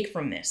supposed to take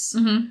from this.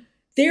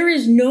 There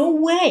is no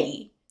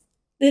way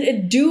that a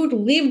dude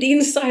lived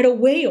inside a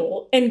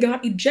whale and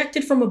got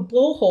ejected from a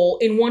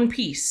blowhole in one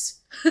piece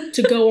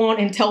to go on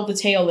and tell the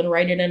tale and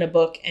write it in a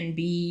book and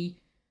be,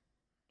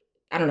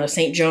 I don't know,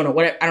 Saint Jonah,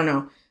 whatever. I don't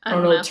know. I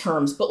don't know the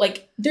terms, but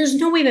like, there's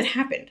no way that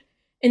happened.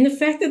 And the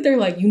fact that they're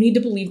like, you need to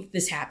believe that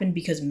this happened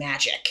because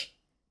magic.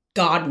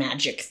 God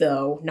magic,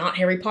 though, not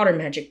Harry Potter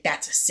magic,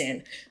 that's a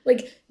sin.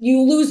 Like,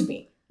 you lose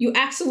me. You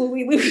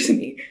absolutely lose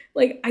me.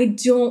 Like,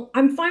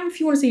 I'm fine if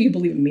you want to say you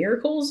believe in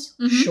miracles,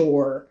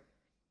 sure.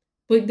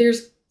 But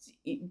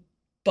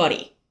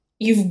buddy,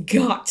 you've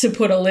got to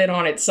put a lid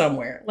on it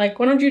somewhere. Like,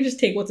 why don't you just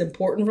take what's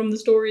important from the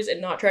stories and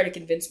not try to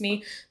convince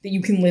me that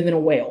you can live in a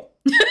whale?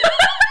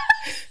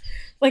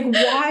 Like,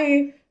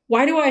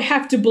 why do I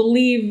have to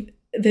believe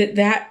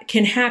that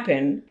can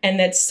happen and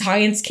that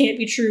science can't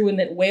be true and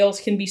that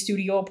whales can be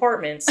studio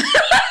apartments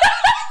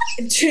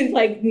to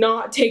like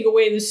not take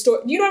away the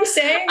story? You know what I'm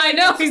saying? I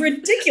know. It's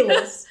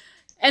ridiculous.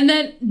 And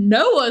then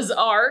Noah's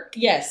Ark.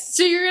 Yes.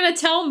 So you're going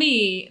to tell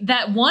me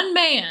that one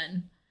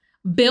man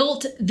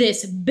built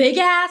this big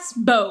ass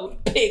boat,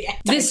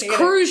 this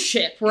cruise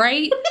ship,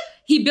 right?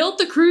 He built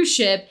the cruise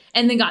ship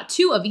and then got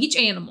 2 of each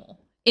animal.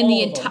 In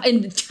the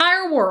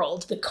entire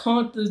world.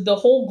 The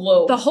whole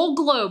globe. The whole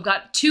globe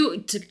got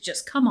 2 to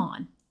just come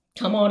on.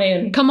 Come on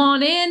in. Come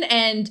on in.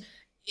 And,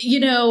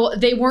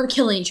 they weren't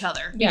killing each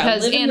other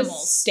because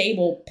animals.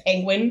 Stable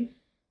penguin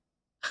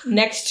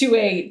next to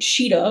a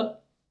cheetah.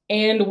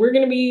 And we're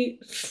going to be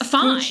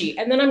fine. Gucci.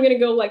 And then I'm going to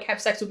go like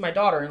have sex with my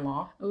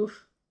daughter-in-law.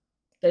 Oof.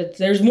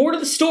 There's more to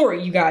the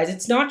story, you guys.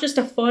 It's not just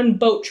a fun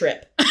boat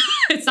trip.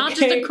 It's not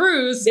just a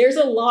cruise. There's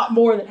a lot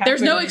more that happens.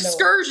 There's no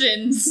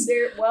excursions. After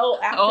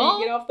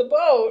you get off the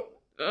boat.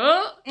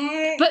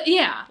 But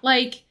yeah,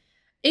 like,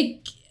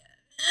 it...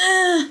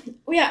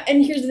 Yeah,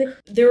 and here's the thing.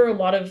 There are a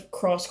lot of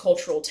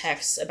cross-cultural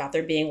texts about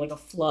there being like a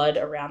flood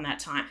around that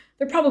time.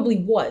 There probably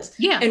was.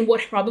 Yeah. And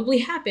what probably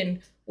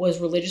happened was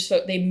religious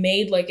folk, they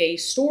made like a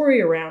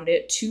story around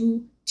it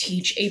to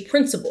teach a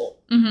principle.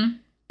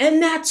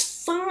 And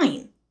that's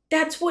fine.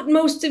 That's what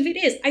most of it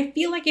is. I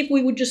feel like if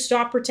we would just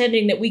stop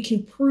pretending that we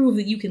can prove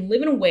that you can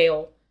live in a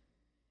whale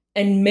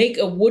and make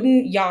a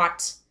wooden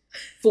yacht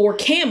for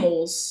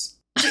camels,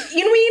 you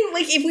know what I mean?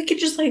 Like, if we could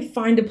just, like,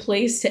 find a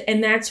place to,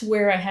 and that's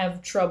where I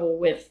have trouble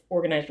with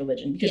organized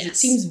religion, because it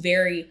seems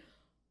very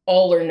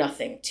all or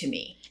nothing to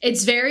me.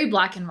 It's very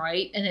black and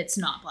white, and it's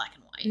not black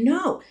and white.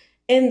 No.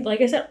 And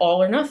like I said,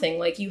 all or nothing.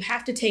 Like, you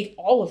have to take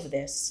all of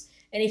this.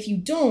 And if you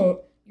don't,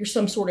 you're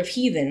some sort of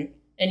heathen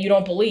and you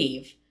don't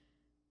believe.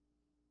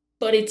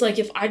 But it's like,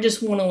 if I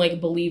just want to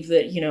like believe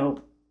that, you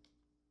know,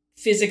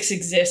 physics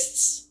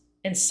exists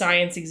and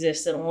science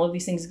exists and all of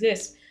these things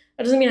exist,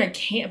 that doesn't mean I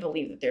can't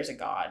believe that there's a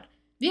God.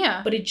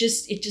 Yeah. But it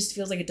just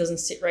feels like it doesn't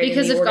sit right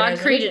because in the if God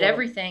created ritual.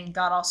 everything,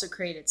 God also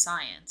created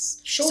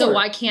science. Sure. So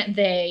why can't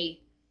they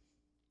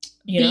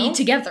be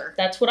together?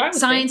 That's what I would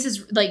Science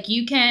think. is like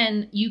you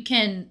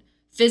can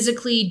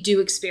physically do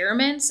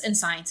experiments and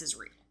science is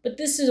real. But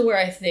this is where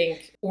I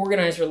think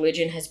organized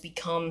religion has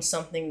become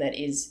something that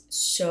is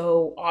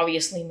so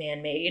obviously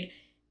man-made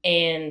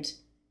and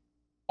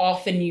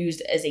often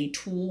used as a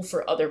tool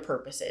for other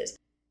purposes.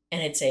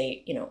 And it's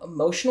a, you know,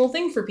 emotional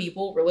thing for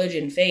people,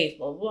 religion, faith,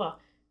 blah, blah, blah.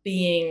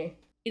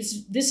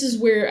 This is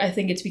where I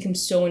think it's become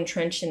so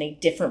entrenched in a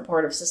different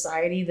part of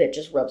society that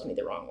just rubs me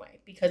the wrong way.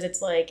 Because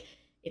it's like,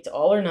 it's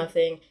all or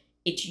nothing.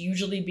 It's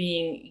usually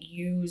being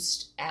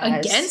used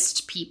as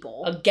against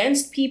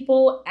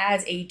people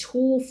as a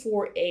tool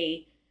for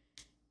a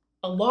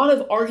lot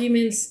of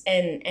arguments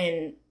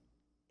and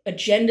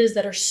agendas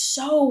that are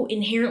so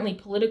inherently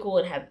political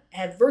and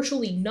have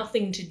virtually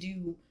nothing to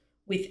do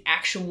with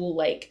actual,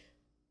 like,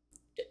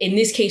 in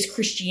this case,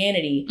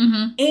 Christianity.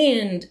 Mm-hmm.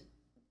 And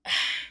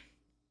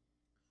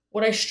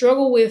what I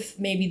struggle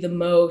with maybe the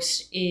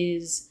most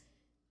is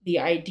the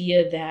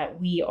idea that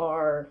we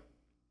are,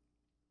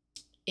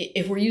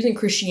 if we're using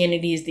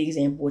Christianity as the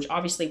example, which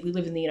obviously we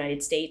live in the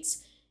United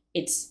States,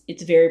 it's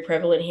very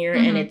prevalent here,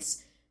 mm-hmm. and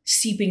it's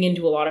seeping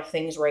into a lot of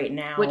things right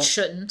now. Which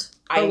shouldn't,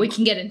 but we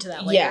can get into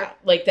that later. Yeah,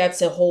 like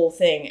that's a whole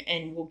thing,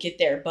 and we'll get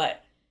there,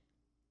 but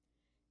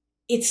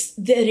it's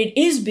that it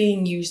is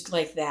being used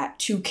like that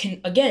to,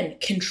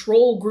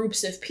 control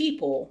groups of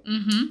people,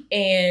 mm-hmm.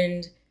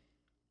 and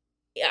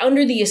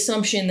under the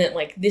assumption that,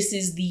 like, this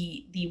is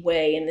the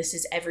way, and this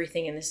is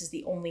everything, and this is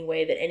the only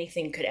way that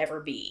anything could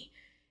ever be.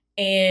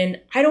 And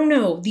I don't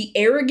know, the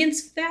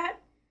arrogance of that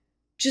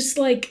just,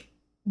 like,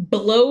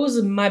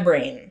 blows my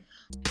brain.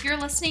 You're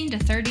listening to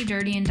 30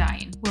 Dirty and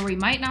Dying, where we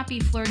might not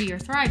be flirty or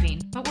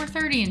thriving, but we're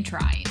 30 and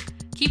trying.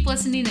 Keep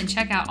listening and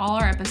check out all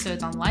our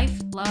episodes on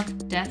life,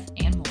 love, death,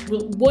 and more.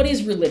 What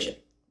is religion?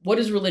 What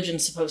is religion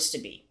supposed to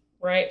be,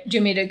 right? Do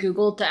you want me to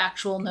Google the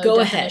actual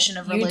definition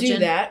of religion? You do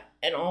that,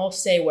 and I'll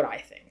say what I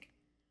think.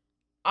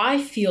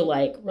 I feel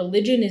like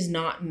religion is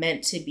not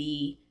meant to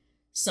be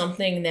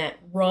something that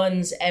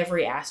runs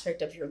every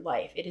aspect of your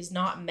life. It is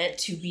not meant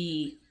to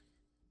be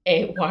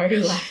why are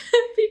you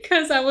laughing?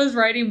 Because I was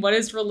writing what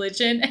is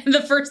religion, and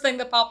the first thing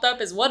that popped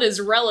up is what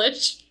is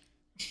relish?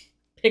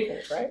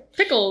 Pickles, right?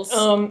 Pickles.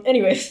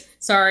 Anyways.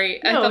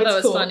 Sorry, I thought that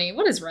was cool. Funny.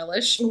 What is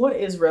relish? What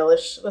is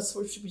relish? That's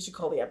what we should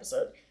call the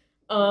episode.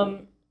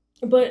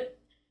 But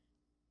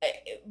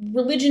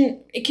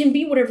religion, it can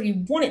be whatever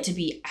you want it to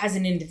be as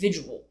an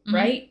individual, mm-hmm.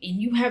 right?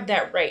 And you have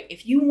that right.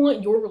 If you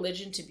want your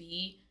religion to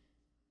be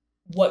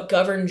what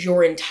governs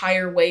your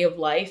entire way of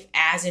life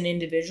as an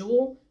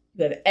individual,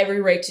 you have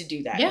every right to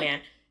do that,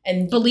 man.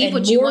 And believe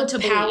what you want to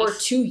believe. Power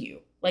to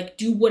you. Like,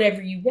 do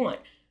whatever you want.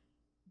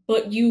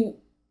 But you,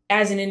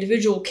 as an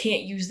individual,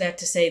 can't use that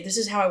to say, this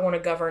is how I want to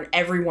govern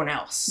everyone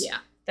else. Yeah.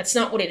 That's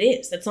not what it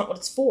is. That's not what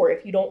it's for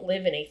if you don't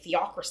live in a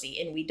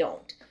theocracy, and we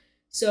don't.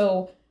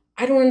 So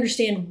I don't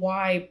understand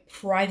why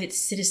private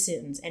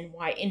citizens and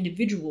why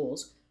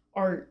individuals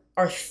are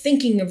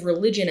thinking of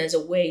religion as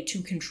a way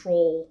to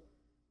control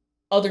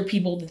other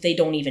people that they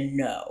don't even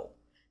know.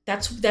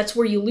 That's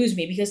where you lose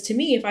me, because to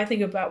me, if I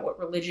think about what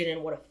religion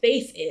and what a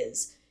faith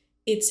is,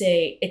 it's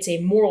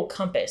a moral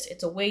compass.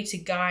 It's a way to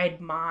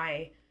guide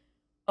my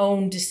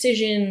own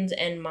decisions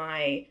and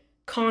my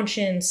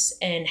conscience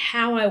and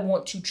how I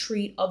want to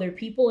treat other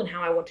people and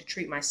how I want to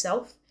treat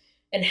myself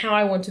and how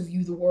I want to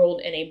view the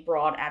world in a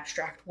broad,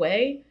 abstract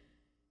way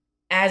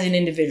as an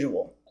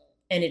individual.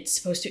 And it's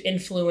supposed to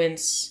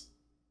influence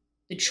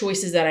the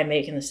choices that I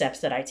make and the steps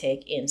that I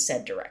take in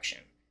said direction.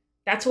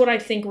 That's what I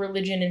think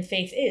religion and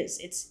faith is.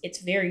 It's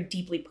very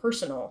deeply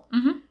personal.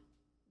 Mm-hmm.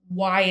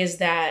 Why is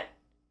that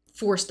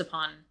forced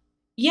upon?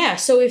 Yeah,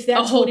 so if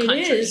that's what it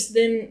country. is,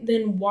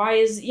 then why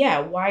is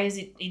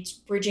it's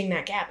bridging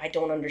that gap? I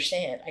don't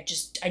understand.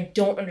 I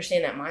don't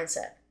understand that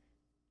mindset.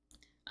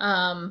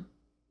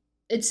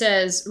 It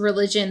says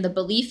religion, the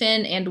belief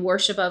in and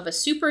worship of a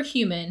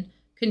superhuman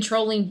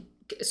controlling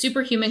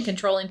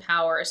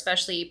power,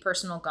 especially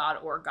personal God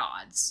or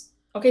gods.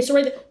 Okay, so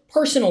right there,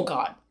 personal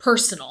God.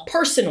 Personal.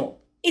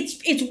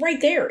 It's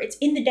right there. It's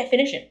in the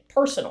definition.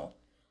 Personal.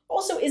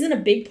 Also, isn't a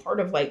big part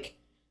of, like,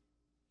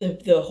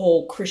 the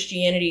whole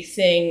Christianity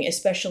thing,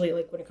 especially,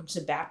 like, when it comes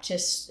to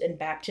Baptists and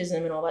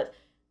baptism and all that,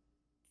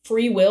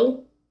 free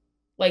will?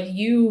 Like,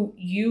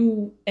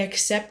 you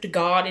accept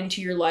God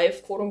into your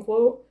life, quote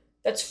unquote.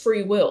 That's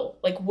free will.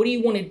 Like, what do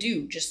you want to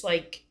do? Just,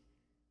 like,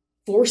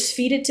 force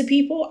feed it to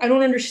people? I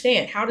don't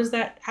understand. How does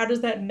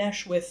that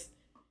mesh with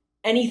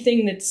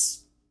anything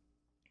that's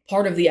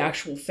part of the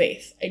actual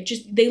faith?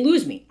 They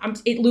lose me.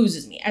 It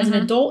loses me. As an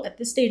adult at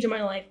this stage of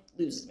my life,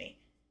 it loses me.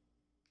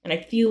 And I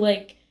feel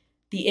like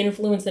the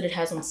influence that it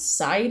has on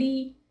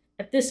society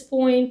at this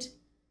point,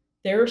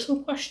 there are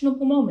some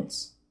questionable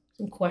moments,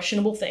 some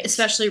questionable things.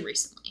 Especially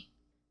recently.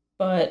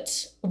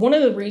 But one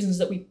of the reasons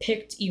that we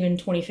picked even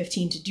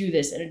 2015 to do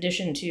this, in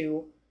addition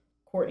to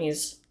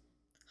Courtney's,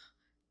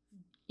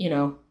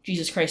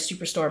 Jesus Christ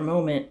Superstar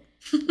moment,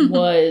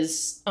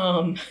 was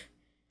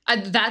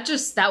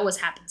that was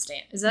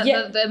happenstance. Is that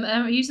am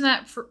I using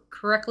that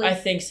correctly? I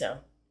think so.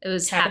 It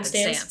was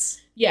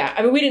happenstance. Yeah,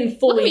 I mean, we didn't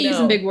fully know.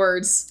 Using big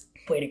words.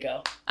 Way to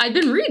go. I've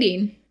been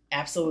reading.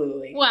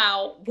 Absolutely.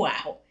 Wow.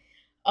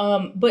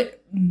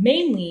 But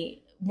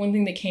mainly, one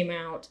thing that came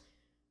out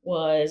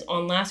was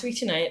on Last Week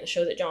Tonight, the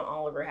show that John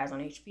Oliver has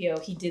on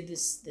HBO. He did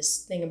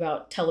this thing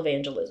about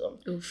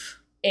televangelism.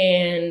 Oof.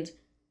 And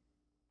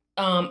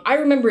I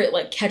remember it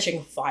like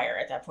catching fire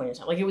at that point in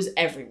time. Like, it was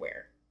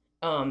everywhere.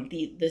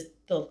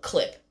 The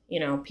clip,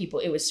 people,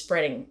 it was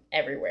spreading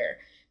everywhere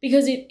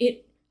because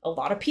it a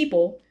lot of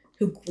people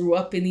who grew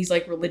up in these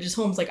like religious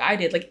homes like I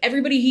did, like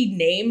everybody he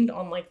named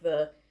on like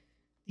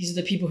these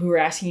are the people who were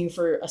asking you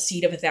for a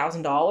seed of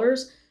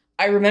 $1,000.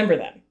 I remember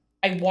them.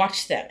 I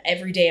watched them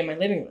every day in my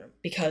living room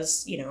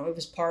because, it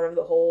was part of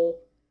the whole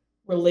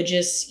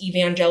religious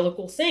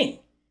evangelical thing.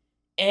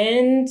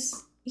 And,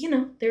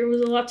 there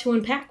was a lot to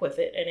unpack with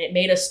it. And it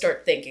made us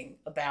start thinking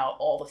about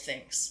all the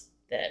things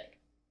that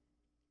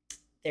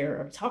there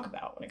are to talk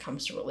about when it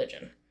comes to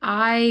religion.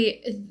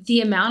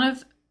 The amount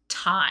of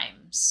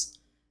times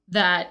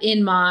that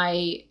in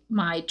my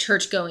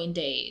church going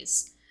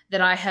days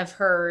that I have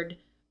heard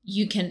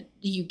you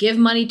give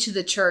money to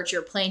the church,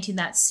 you're planting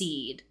that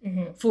seed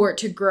for it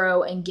to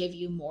grow and give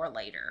you more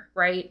later,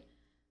 right?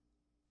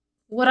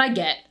 What'd I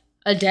get?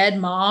 A dead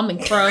mom and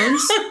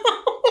Crohn's?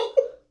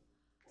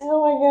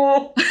 Oh my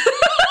God.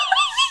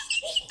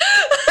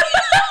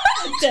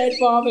 A dead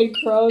mom and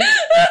Crohn's.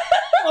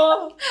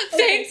 Oh, okay.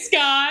 Thanks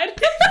God.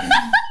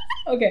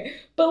 Okay.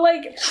 But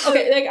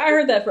I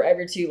heard that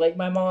forever too. Like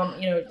my mom,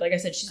 like I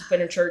said, she's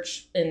been in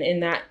church and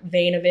in that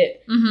vein of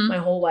it my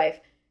whole life.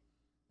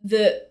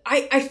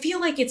 I feel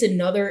like it's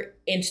another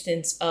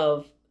instance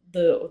of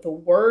the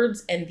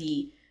words and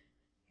the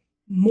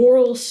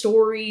moral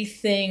story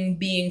thing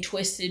being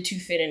twisted to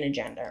fit an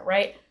agenda,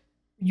 right?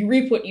 You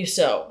reap what you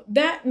sow.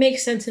 That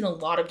makes sense in a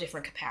lot of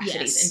different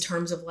capacities in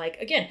terms of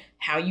like, again,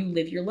 how you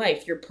live your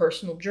life, your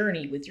personal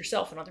journey with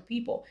yourself and other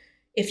people.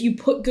 If you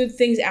put good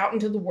things out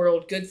into the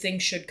world, good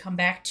things should come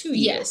back to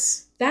you.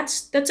 Yes.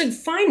 That's a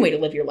fine way to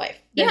live your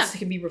life. That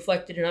can be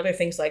reflected in other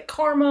things like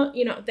karma.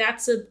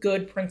 That's a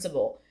good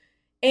principle.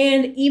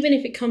 And even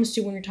if it comes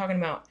to when you're talking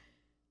about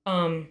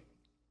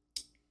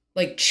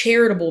like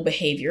charitable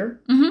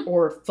behavior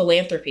or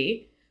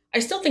philanthropy, I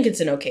still think it's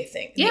an okay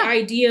thing. Yeah. The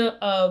idea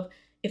of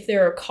if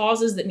there are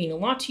causes that mean a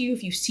lot to you,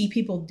 if you see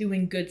people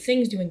doing good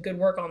things, doing good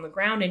work on the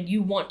ground, and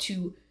you want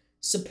to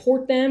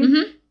support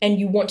them and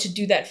you want to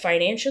do that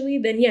financially,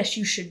 then yes,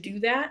 you should do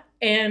that.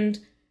 And,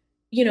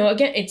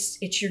 again,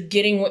 it's you're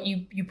getting what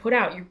you put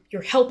out.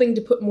 You're helping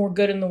to put more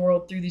good in the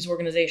world through these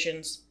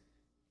organizations.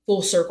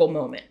 Full circle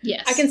moment.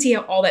 Yes. I can see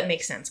how all that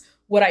makes sense.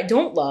 What I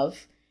don't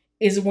love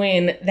is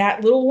when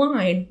that little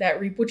line, that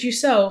reap what you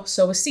sow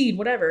a seed,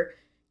 whatever,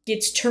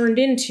 gets turned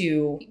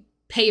into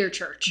pay your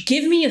church.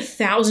 Give me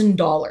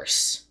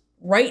 $1,000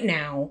 right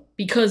now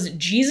because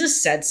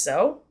Jesus said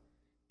so,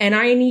 and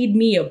I need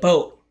me a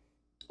boat.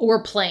 Or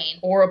a plane.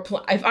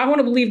 If I want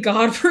to believe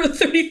God for a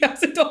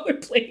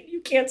 $30,000 plane,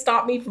 you can't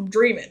stop me from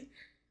dreaming.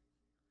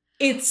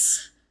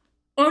 It's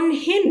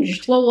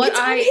unhinged. Well,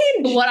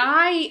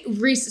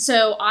 unhinged.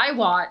 So I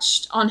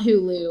watched on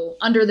Hulu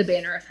Under the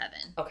Banner of Heaven.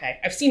 Okay,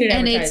 I've seen it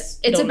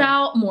advertised. And it's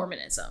about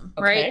Mormonism,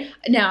 right?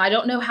 Now, I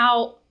don't know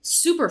how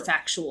super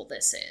factual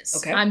this is.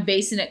 Okay. I'm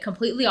basing it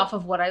completely off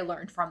of what I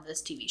learned from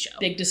this TV show.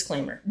 Big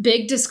disclaimer.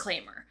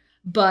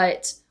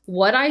 But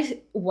what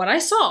I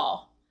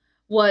saw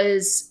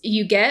was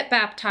you get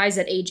baptized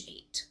at age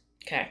 8.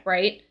 Okay.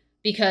 Right?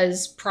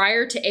 Because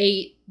prior to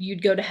 8,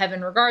 you'd go to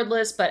heaven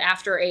regardless, but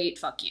after 8,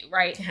 fuck you,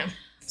 right? Yeah.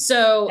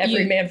 So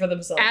every man for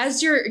themselves.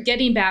 As you're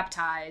getting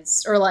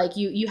baptized, or like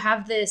you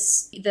have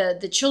this,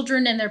 the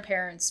children and their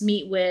parents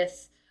meet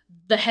with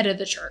the head of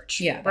the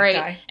church, right,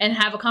 guy. And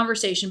have a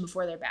conversation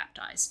before they're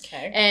baptized.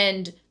 Okay.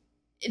 And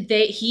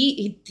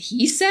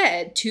he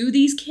said to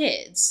these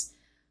kids,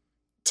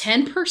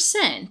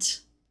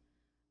 10%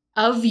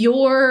 of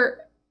your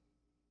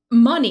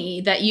money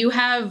that you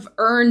have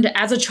earned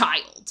as a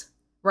child,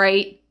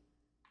 right,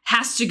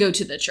 has to go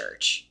to the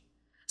church.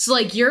 So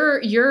like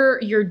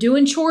you're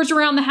doing chores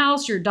around the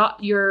house,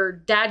 your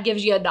dad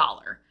gives you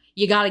 $1.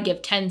 You got to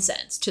give 10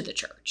 cents to the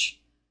church.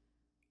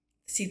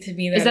 See, to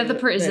me, is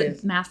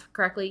it math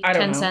correctly? I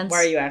don't 10 know. cents? Why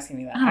are you asking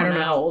me that? I don't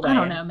know how old I am. I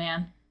don't know,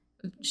 man.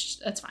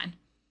 That's fine.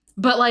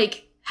 But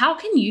like, how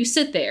can you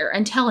sit there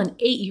and tell an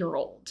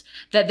 8-year-old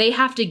that they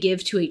have to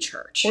give to a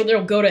church? Or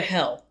they'll go to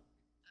hell.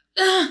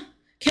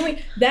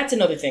 That's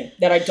another thing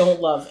that I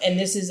don't love. And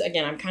this is,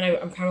 again, I'm kind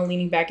of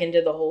leaning back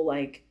into the whole,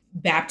 like,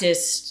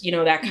 Baptist,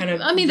 that kind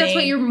of I mean, that's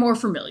what vein. you're more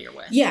familiar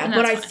with. Yeah, and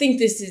but that's I fine. think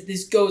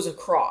this goes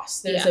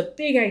across. There's Yeah. a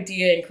big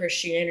idea in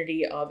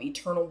Christianity of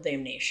eternal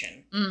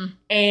damnation. Mm.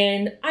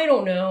 And I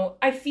don't know.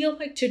 I feel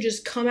like to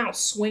just come out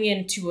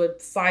swinging to a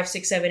 5,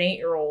 6, 7,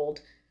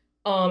 8-year-old,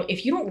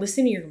 if you don't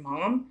listen to your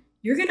mom,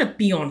 you're going to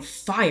be on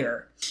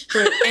fire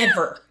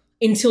forever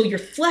until your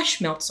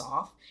flesh melts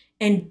off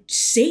and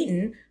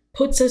Satan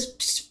puts a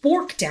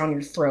spork down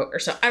your throat or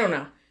so. I don't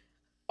know.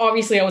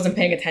 Obviously, I wasn't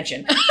paying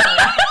attention.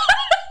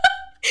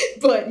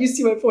 But you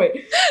see my point.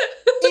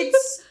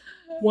 It's,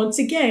 once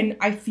again,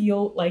 I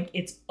feel like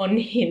it's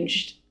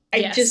unhinged.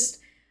 I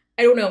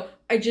don't know.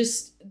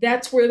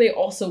 That's where they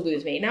also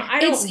lose me. Now, I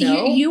don't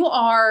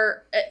know.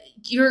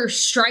 You're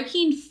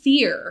striking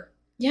fear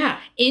Yeah.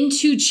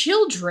 into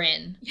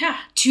children Yeah.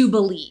 to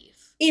believe.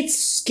 It's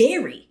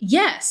scary.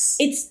 Yes.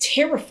 It's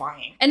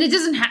terrifying. And it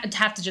doesn't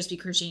have to just be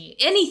Christianity.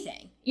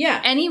 Anything.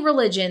 Yeah. Any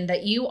religion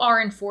that you are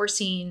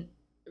enforcing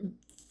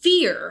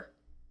fear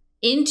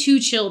into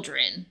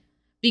children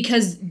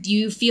because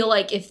you feel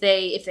like if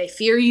they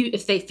fear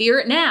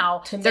it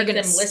now, they're going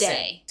to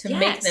stay.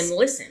 Make them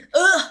listen.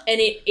 Ugh. And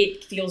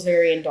it feels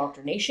very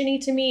indoctrination-y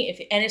to me.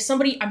 If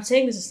somebody, I'm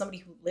saying this is somebody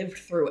who lived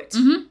through it,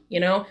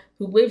 Mm-hmm.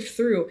 who lived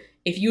through,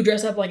 if you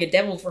dress up like a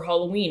devil for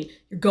Halloween,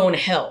 you're going to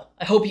hell.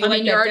 I hope you like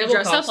that you're already devil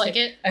dressed costume. up like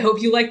it. I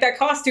hope you like that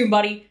costume,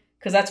 buddy,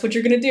 because that's what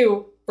you're going to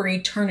do for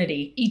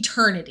eternity.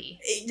 Eternity.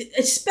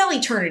 Spell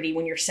eternity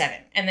when you're 7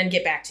 and then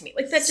get back to me.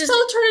 Like that's just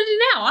Spell eternity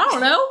now. I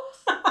don't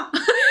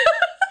know.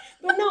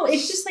 But no,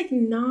 it's just like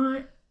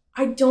not.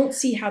 I don't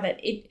see how that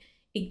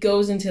it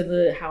goes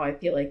into how I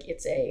feel like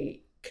it's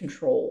a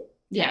control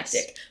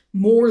tactic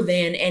more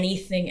than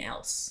anything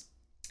else,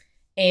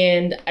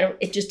 and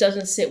it just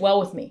doesn't sit well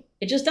with me.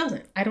 It just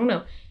doesn't. I don't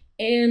know,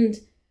 and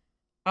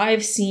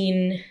I've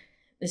seen,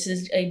 this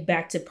is a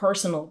back to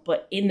personal,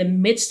 but in the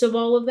midst of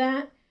all of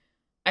that,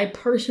 I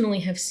personally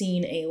have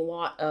seen a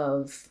lot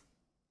of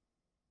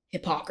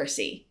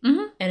hypocrisy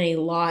Mm-hmm. and a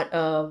lot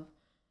of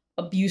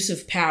abuse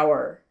of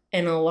power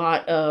and a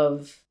lot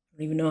of, I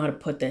don't even know how to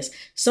put this,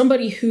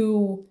 somebody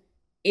who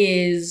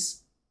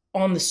is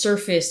on the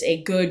surface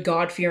a good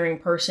God-fearing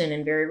person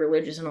and very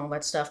religious and all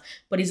that stuff,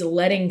 but is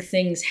letting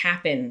things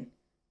happen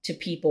to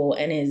people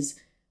and is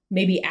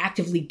maybe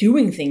actively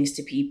doing things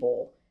to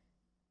people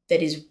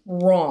that is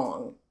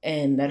wrong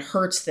and that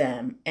hurts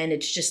them. And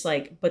it's just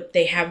like, but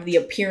they have the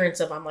appearance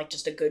of, I'm like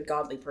just a good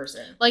godly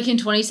person. Like in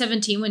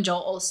 2017 when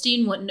Joel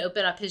Osteen wouldn't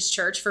open up his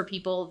church for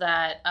people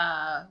that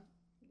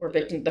Were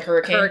victims of the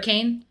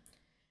hurricane.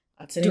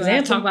 That's an Do example. I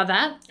have to talk about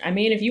that? I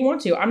mean, if you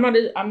want to. I'm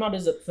not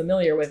as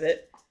familiar with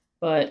it,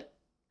 but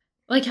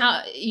Like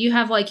how you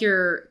have like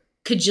your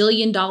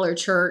 $1,000,000,000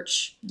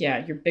 church,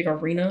 yeah, your big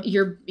arena.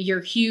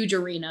 your huge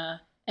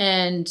arena,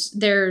 and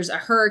there's a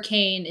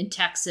hurricane in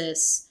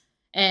Texas,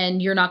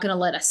 and you're not going to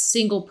let a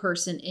single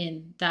person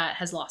in that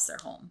has lost their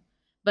home.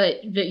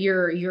 But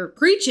you're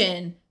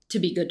preaching to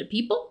be good to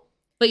people,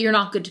 but you're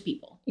not good to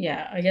people.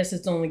 Yeah, I guess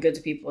it's only good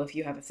to people if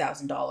you have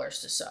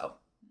 $1,000 to sow.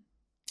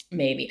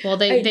 Maybe. Well,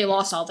 they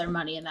lost all their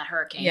money in that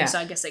hurricane, Yeah. so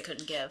I guess they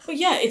couldn't give. But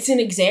yeah, it's an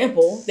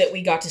example that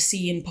we got to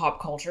see in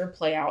pop culture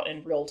play out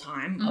in real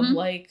time of Mhm.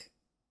 like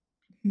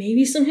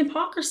maybe some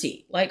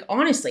hypocrisy. Like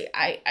honestly,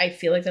 I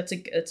feel like that's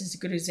as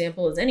good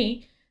example as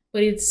any.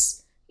 But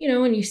it's,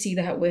 and you see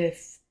that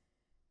with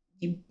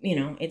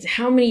it's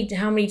how many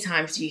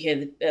times do you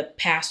hear a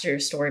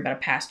pastor's story about a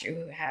pastor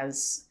who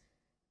has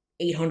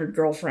 800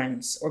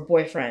 girlfriends or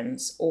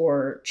boyfriends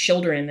or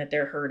children that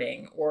they're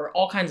hurting or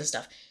all kinds of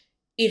stuff.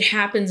 It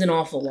happens an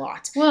awful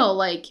lot. Well,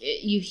 like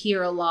you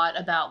hear a lot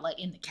about like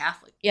in the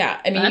Catholic.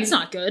 Yeah, I mean That's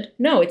not good.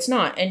 No, it's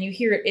not, and you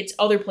hear it's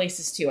other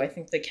places too. I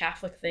think the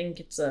Catholic thing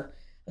gets a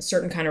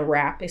certain kind of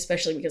rap,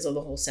 especially because of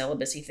the whole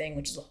celibacy thing,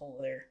 which is a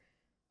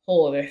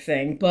whole other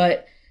thing.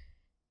 But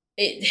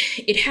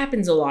it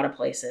happens a lot of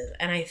places,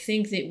 and I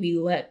think that we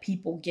let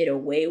people get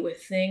away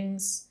with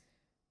things,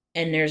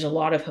 and there's a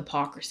lot of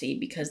hypocrisy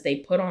because they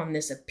put on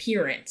this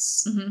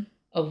appearance Mm-hmm.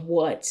 of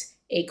what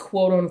a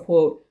quote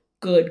unquote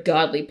good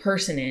godly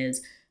person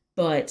is,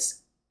 but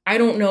I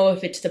don't know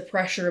if it's the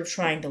pressure of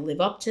trying to live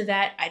up to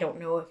that. I don't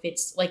know if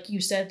it's like you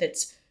said,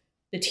 that's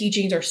the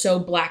teachings are so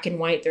black and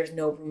white, there's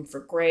no room for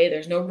gray,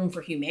 there's no room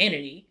for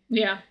humanity.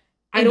 Yeah.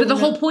 But the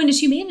whole point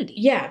is humanity.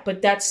 Yeah,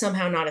 but that's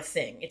somehow not a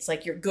thing. It's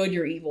like you're good,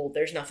 you're evil,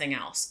 there's nothing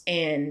else.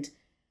 And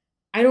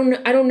I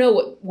don't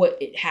know what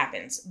it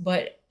happens,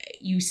 but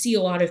you see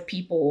a lot of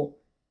people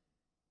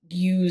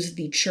use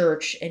the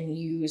church and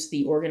use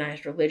the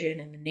organized religion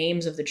and the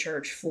names of the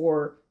church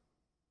for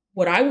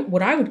what I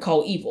would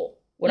call evil,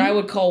 what I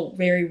would call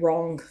very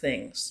wrong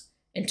things,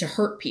 and to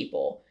hurt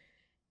people.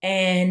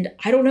 And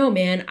I don't know,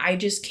 man. I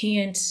just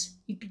can't.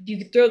 You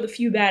could throw the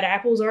few bad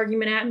apples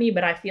argument at me,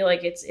 but I feel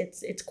like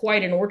it's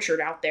quite an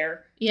orchard out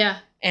there. Yeah.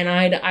 And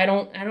I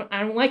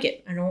don't like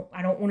it. I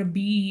don't want to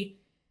be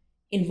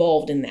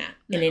involved in that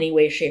in any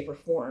way, shape, or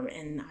form.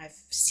 And I've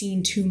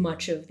seen too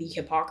much of the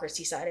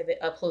hypocrisy side of it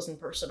up close and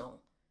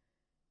personal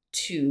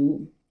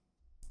to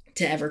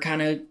ever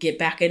kind of get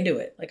back into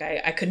it. Like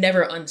I could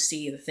never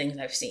unsee the things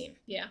I've seen.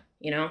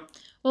 Yeah.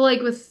 Well,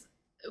 like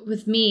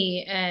with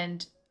me,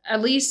 and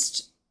at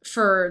least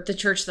for the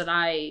church that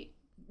I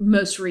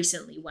most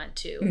recently went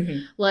to, Mm-hmm.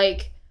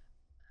 like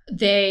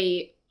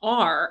they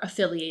are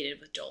affiliated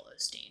with Joel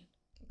Osteen.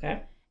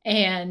 Okay.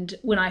 And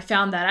when I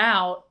found that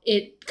out,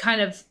 it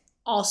kind of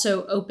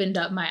also opened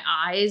up my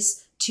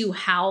eyes to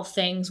how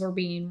things were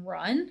being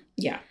run.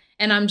 Yeah.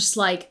 And I'm just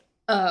like,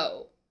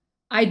 oh,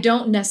 I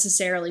don't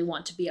necessarily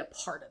want to be a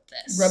part of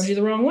this. Rubs you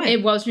the wrong way.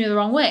 It rubs me the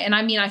wrong way. And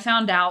I mean, I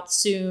found out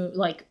soon,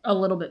 like a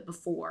little bit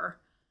before.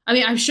 I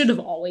mean, I should have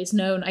always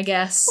known, I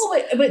guess.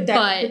 Oh, but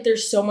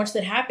there's so much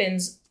that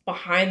happens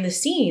behind the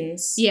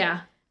scenes.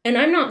 Yeah. And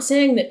I'm not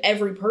saying that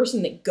every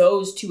person that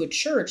goes to a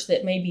church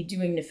that may be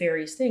doing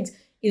nefarious things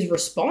is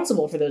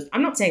responsible for those.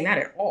 I'm not saying that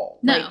at all.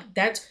 No.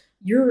 Like,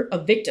 you're a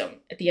victim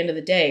at the end of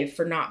the day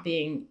for not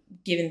being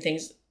given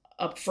things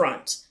up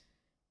front,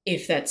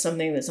 if that's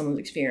something that someone's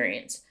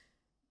experienced.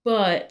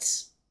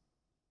 But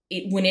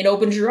when it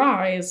opens your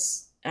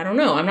eyes, I don't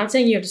know. I'm not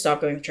saying you have to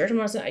stop going to church. I'm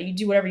not saying you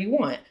do whatever you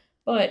want.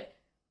 But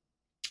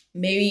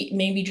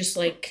maybe just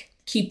like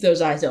keep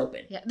those eyes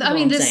open. Yeah. I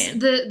mean,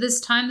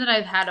 this time that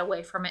I've had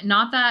away from it,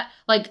 not that,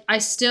 like,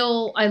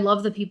 I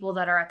love the people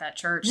that are at that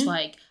church. Yeah.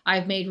 Like,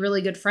 I've made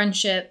really good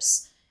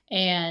friendships,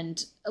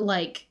 and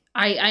like,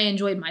 I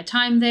enjoyed my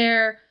time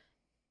there.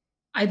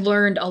 I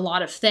learned a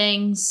lot of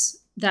things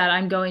that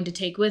I'm going to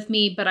take with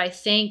me. But I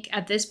think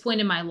at this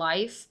point in my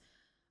life,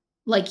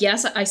 like,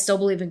 yes, I still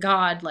believe in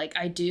God. Like,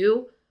 I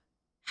do.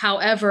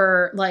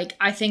 However, like,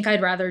 I think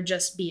I'd rather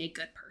just be a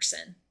good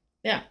person.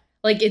 Yeah.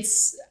 Like,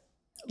 it's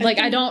like,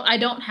 I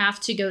don't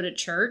have to go to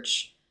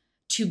church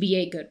to be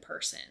a good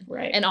person.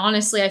 Right. And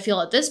honestly, I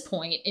feel at this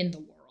point in the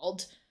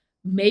world,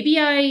 maybe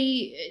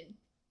I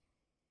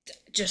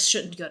just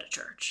shouldn't go to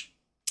church.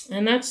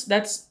 And that's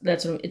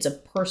it's a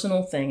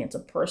personal thing. It's a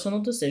personal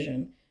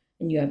decision,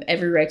 and you have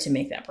every right to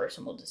make that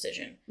personal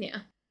decision. Yeah.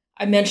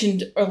 I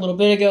mentioned a little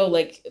bit ago,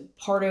 like,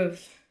 part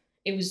of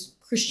it was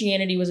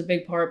Christianity was a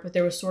big part, but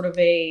there was sort of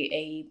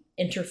a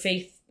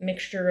interfaith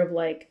mixture of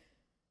like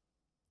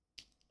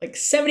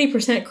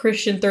 70%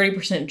 Christian,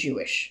 30%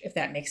 Jewish, if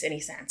that makes any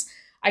sense.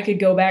 I could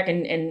go back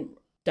and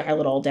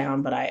dial it all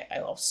down, but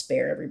I'll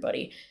spare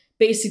everybody.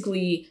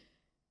 Basically,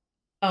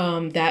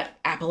 that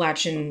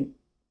Appalachian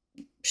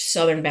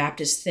Southern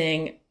Baptist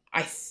thing,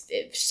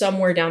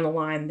 somewhere down the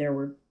line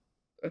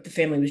the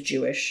family was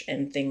Jewish,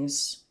 and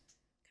things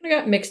kind of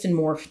got mixed and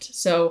morphed.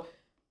 So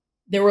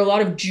there were a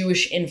lot of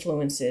Jewish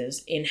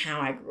influences in how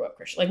I grew up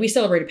Christian. Like, we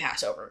celebrated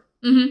Passover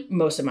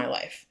most of my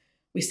life.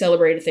 We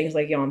celebrated things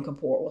like Yom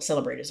Kippur. Well,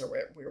 celebrate is a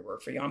weird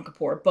word for Yom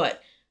Kippur,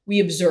 but we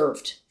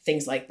observed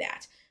things like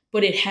that.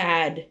 But it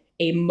had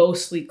a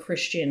mostly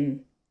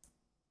Christian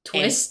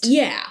twist.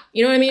 Yeah.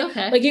 You know what I mean?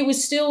 Okay. Like, it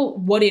was still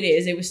what it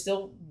is. It was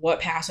still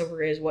what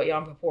Passover is, what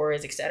Yom Kippur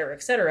is, et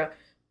cetera,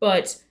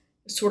 but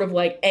sort of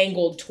like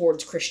angled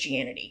towards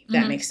Christianity, if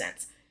that makes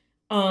sense.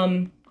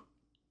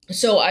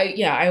 So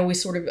I always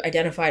sort of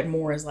identified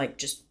more as like,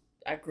 just,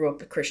 I grew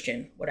up a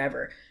Christian,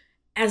 whatever.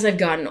 As I've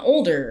gotten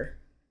older,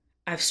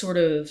 I've sort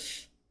of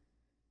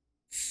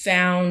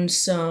found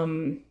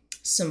some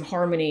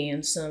harmony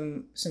and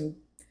some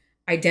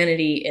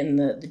identity in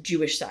the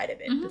Jewish side of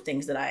it, the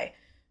things that I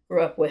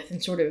grew up with,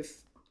 and sort of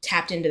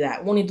tapped into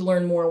that, wanted to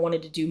learn more,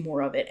 wanted to do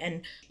more of it.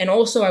 And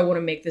also, I want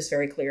to make this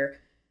very clear.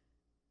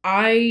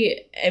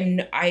 I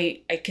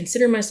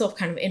consider myself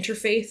kind of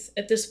interfaith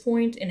at this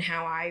point in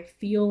how I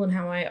feel and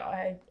how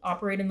I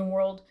operate in the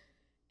world.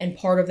 And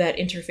part of that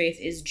interfaith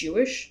is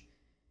Jewish.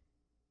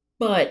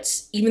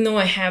 But even though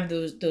I have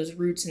those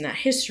roots in that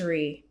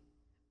history,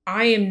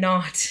 I am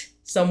not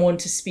someone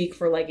to speak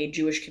for like a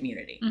Jewish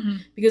community.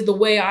 Because the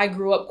way I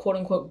grew up, quote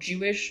unquote,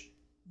 Jewish,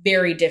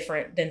 very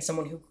different than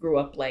someone who grew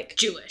up like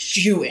Jewish.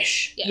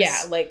 Yes.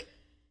 Yeah, like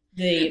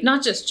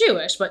not just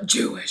Jewish, but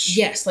Jewish.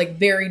 Yes, like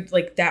very,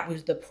 like, that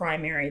was the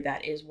primary,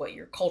 that is what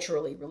you're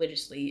culturally,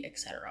 religiously,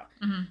 etc.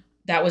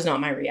 That was not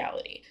my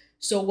reality.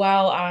 So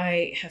while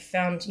I have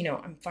found,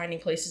 I'm finding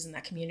places in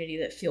that community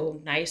that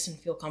feel nice and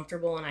feel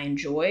comfortable and I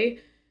enjoy,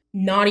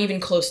 not even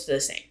close to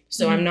the same.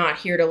 So I'm not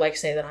here to like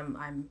say that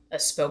I'm a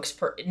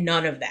spokesperson.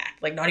 None of that.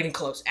 Like, not even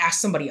close. Ask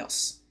somebody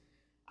else.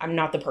 I'm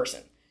not the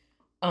person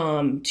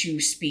to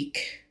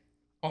speak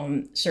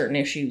on certain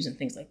issues and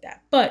things like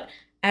that. But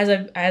as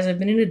I've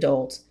been an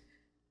adult,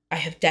 I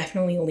have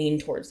definitely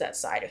leaned towards that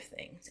side of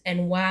things.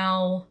 And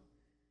while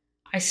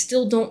I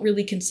still don't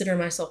really consider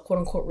myself, quote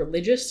unquote,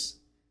 religious,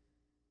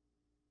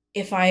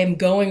 if I am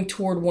going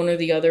toward one or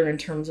the other in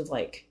terms of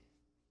like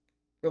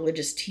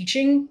religious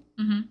teaching,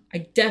 I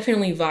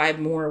definitely vibe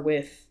more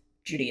with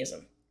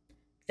Judaism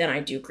than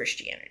I do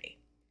Christianity.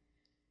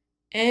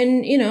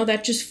 And,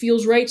 that just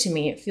feels right to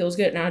me. It feels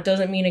good. Now, it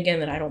doesn't mean,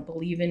 again, that I don't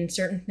believe in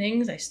certain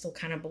things. I still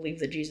kind of believe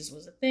that Jesus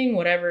was a thing,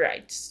 whatever.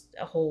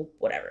 A whole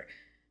whatever.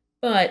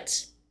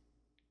 But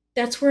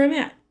that's where I'm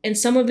at. And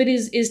some of it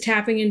is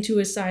tapping into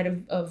a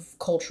side of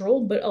cultural,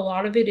 but a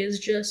lot of it is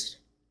just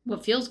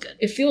what feels good.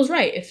 It feels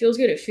right. It feels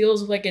good. It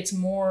feels like it's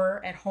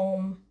more at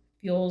home.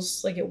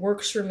 Feels like it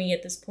works for me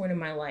at this point in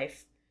my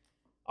life.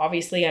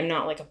 Obviously, I'm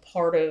not like a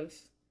part of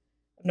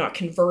I'm not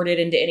converted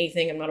into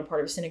anything. I'm not a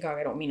part of a synagogue.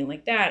 I don't mean it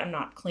like that. I'm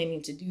not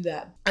claiming to do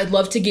that. I'd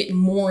love to get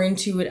more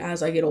into it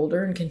as I get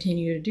older and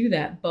continue to do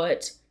that.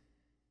 But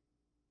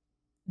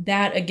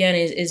that, again,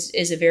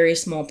 is a very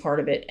small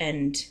part of it.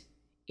 And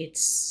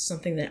it's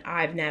something that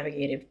I've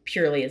navigated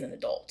purely as an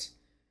adult.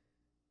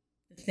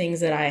 The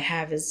things that I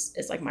have is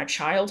like my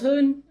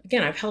childhood.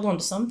 Again, I've held on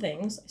to some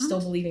things. I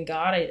still believe in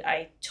God.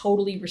 I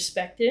totally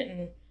respect it.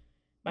 And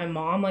my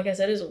mom, like I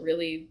said, is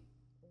really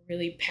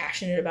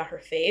passionate about her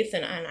faith,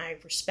 and I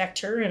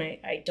respect her, and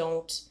I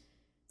don't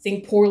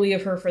think poorly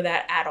of her for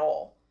that at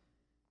all.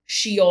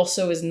 She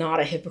also is not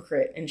a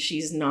hypocrite, and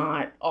she's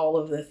not all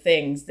of the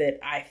things that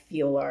I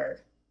feel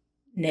are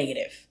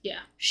negative. Yeah.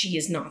 She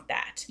is not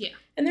that. Yeah.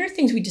 And there are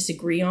things we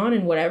disagree on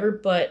and whatever,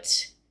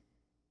 but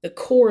the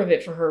core of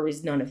it for her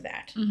is none of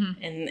that.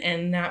 Mm-hmm.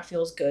 And that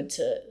feels good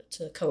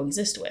to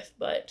coexist with.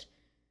 But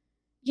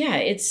yeah,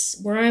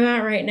 it's where I'm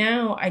at right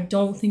now. I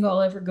don't think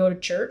I'll ever go to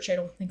church. I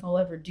don't think I'll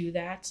ever do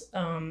that.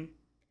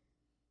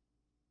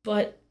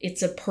 But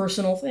it's a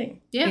personal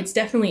thing. Yeah. It's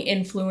definitely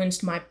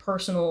influenced my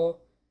personal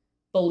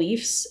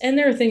beliefs. And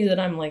there are things that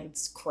I'm like,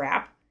 it's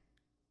crap.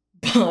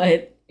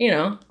 But,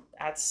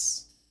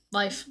 that's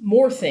life.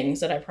 More things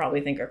that I probably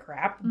think are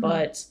crap. Mm-hmm.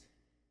 But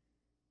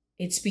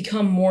it's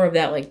become more of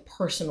that like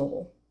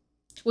personal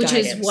Which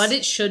guidance. Is what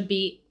it should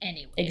be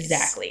anyways.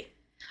 Exactly.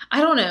 I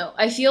don't know.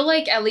 I feel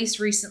like at least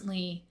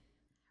recently,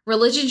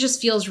 religion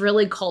just feels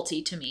really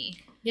culty to me.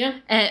 Yeah.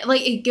 And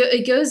like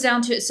it goes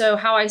down to, so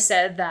how I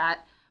said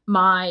that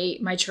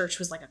my church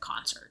was like a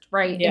concert,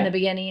 right? Yeah. In the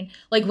beginning.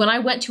 Like when I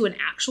went to an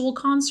actual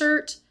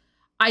concert,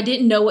 I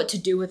didn't know what to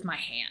do with my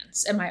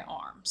hands and my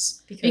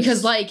arms.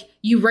 Because like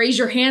you raise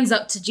your hands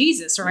up to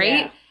Jesus,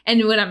 right? Yeah.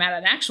 And when I'm at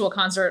an actual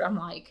concert, I'm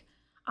like,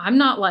 I'm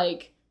not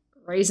like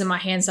raising my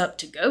hands up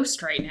to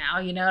Ghost right now.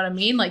 You know what I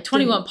mean? Like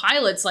 21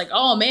 Pilots, like,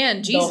 oh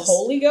man, Jesus. The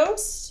Holy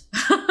Ghost?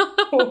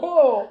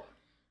 Oh.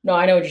 No,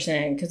 I know what you're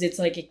saying. Because it's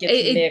like it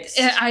gets mixed.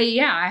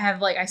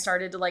 I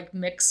started to like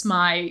mix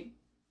my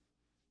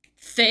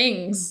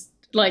things,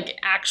 like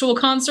actual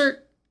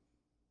concert,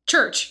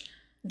 church.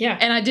 Yeah.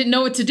 And I didn't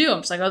know what to do. I'm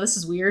just like, oh, this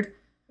is weird.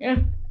 Yeah.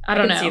 I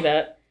don't know. I can see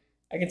that.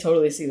 I can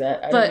totally see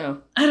that. I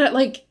don't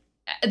know.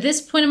 At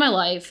this point in my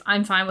life,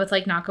 I'm fine with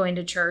like not going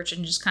to church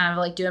and just kind of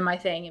like doing my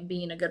thing and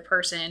being a good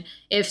person.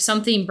 If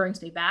something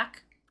brings me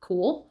back,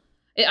 cool.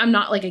 I'm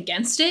not like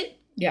against it.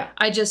 Yeah.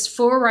 I just,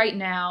 for right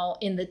now,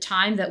 in the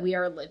time that we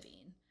are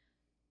living,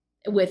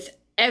 with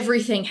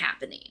everything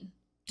happening,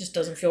 just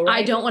doesn't feel right.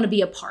 I don't want to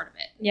be a part of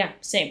it. Yeah,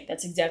 same.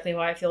 That's exactly how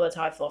I feel. That's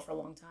how I felt for a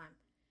long time.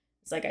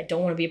 It's like, I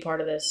don't want to be a part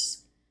of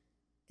this.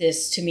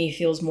 This, to me,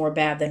 feels more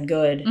bad than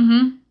good.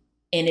 Mm-hmm.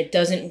 And it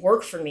doesn't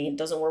work for me. It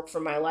doesn't work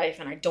for my life.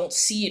 And I don't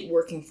see it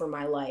working for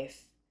my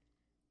life.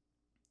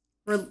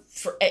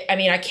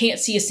 I can't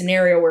see a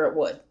scenario where it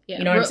would. Yeah.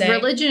 You know what I'm saying?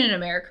 Religion in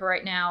America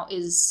right now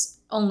is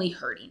only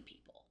hurting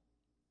people.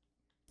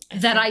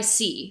 That I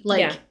see.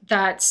 Like,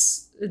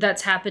 that's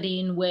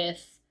happening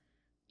with,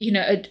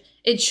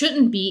 it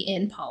shouldn't be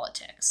in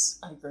politics.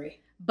 I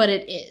agree. But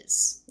it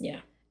is. Yeah.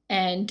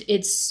 And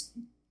it's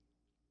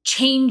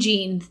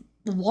changing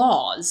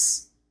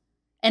laws.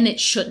 And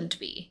it shouldn't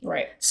be.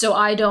 Right. So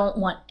I don't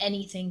want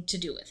anything to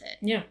do with it.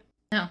 Yeah.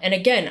 No. And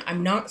again,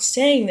 I'm not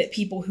saying that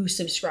people who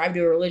subscribe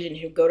to a religion,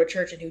 who go to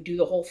church and who do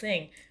the whole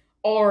thing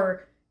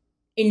are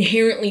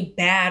inherently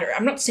bad. Or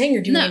I'm not saying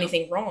you're doing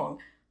anything wrong.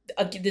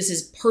 This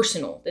is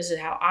personal. This is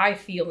how I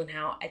feel and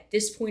how at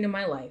this point in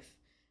my life,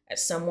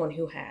 as someone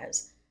who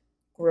has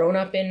grown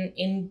up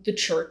in the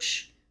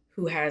church,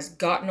 who has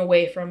gotten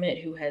away from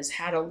it, who has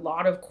had a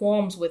lot of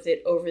qualms with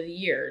it over the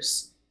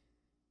years,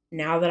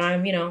 now that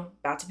I'm,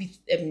 about to be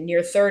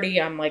near 30,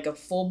 I'm like a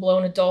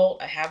full-blown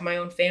adult. I have my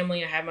own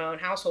family. I have my own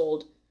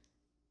household.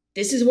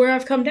 This is where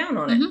I've come down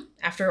on it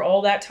after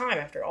all that time,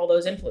 after all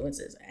those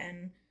influences.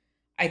 And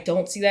I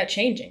don't see that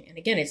changing. And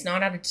again, it's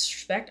not out of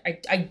disrespect.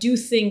 I do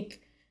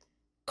think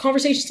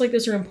conversations like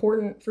this are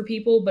important for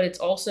people, but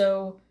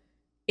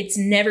it's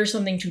never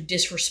something to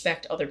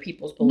disrespect other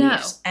people's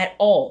beliefs at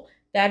all.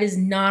 That is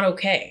not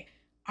okay.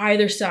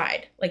 Either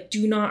side. Like,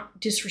 do not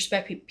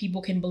disrespect people.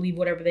 People can believe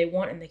whatever they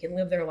want and they can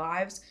live their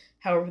lives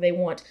however they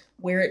want.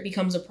 Where it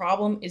becomes a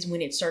problem is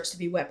when it starts to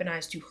be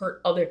weaponized to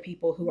hurt other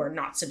people who are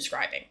not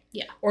subscribing.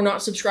 Yeah. Or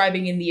not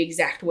subscribing in the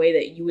exact way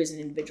that you as an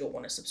individual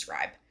want to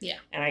subscribe. Yeah.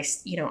 And I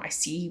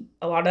see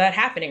a lot of that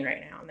happening right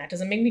now, and that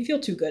doesn't make me feel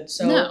too good.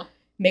 So it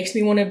makes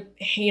me want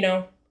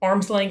to,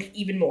 arm's length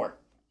even more.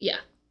 Yeah.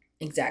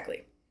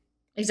 Exactly.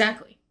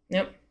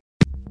 Yep.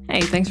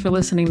 Hey, thanks for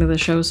listening to the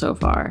show so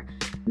far.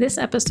 This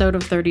episode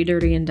of 30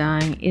 Dirty and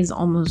Dying is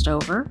almost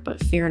over,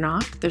 but fear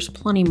not, there's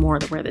plenty more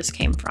where this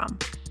came from.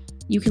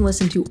 You can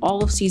listen to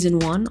all of season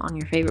 1 on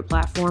your favorite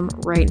platform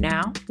right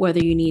now,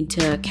 whether you need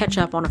to catch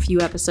up on a few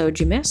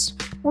episodes you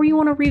missed, or you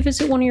want to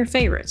revisit one of your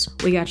favorites,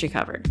 we got you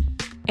covered.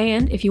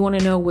 And if you want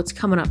to know what's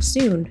coming up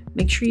soon,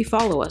 make sure you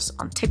follow us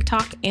on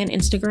TikTok and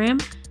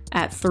Instagram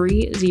at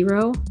 30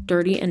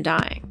 Dirty and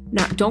Dying.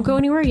 Now, don't go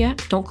anywhere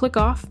yet. Don't click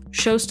off.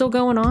 Show's still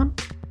going on.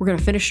 We're going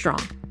to finish strong.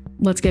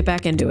 Let's get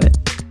back into it.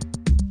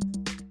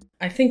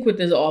 I think what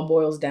this all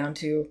boils down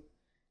to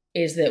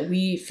is that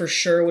we for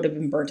sure would have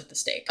been burnt at the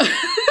stake.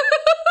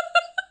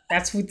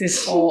 That's what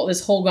this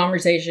whole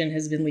conversation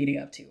has been leading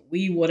up to.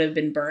 We would have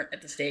been burnt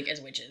at the stake as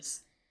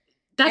witches.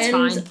 That's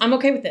fine. I'm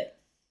okay with it.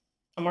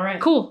 I'm all right.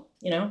 Cool.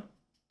 You know,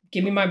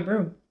 give me my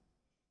broom.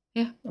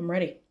 Yeah. I'm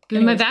ready. Give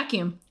me my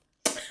vacuum.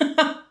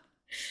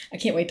 I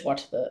can't wait to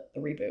watch the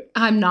reboot.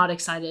 I'm not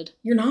excited.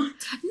 You're not?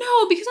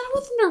 No, because I don't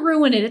want them to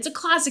ruin it. It's a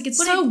classic.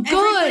 It's so good.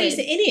 Everybody's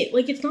in it.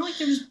 Like, it's not like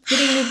they're just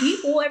getting new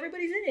people.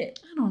 Everybody's in it.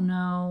 I don't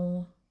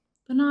know.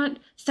 But not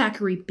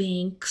Thackeray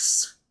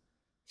Binks.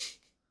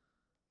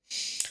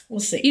 We'll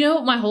see. You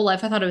know, my whole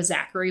life I thought it was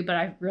Zachary, but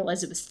I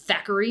realized it was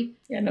Thackeray.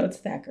 Yeah, no, it's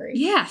Thackeray.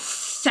 Yeah,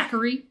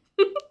 Thackeray.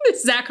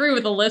 Zachary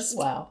with a lisp.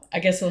 Wow. I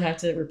guess we'll have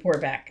to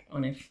report back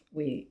on if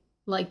we...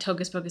 Like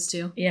Hocus Pocus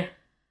 2. Yeah.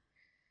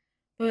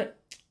 But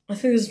I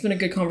think this has been a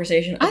good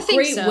conversation. I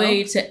think so. A great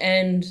way to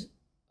end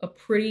a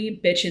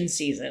pretty bitchin'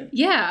 season.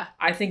 Yeah.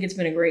 I think it's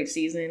been a great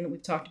season.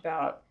 We've talked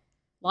about...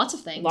 Lots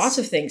of things. Lots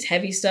of things.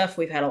 Heavy stuff.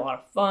 We've had a lot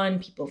of fun.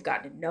 People have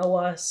gotten to know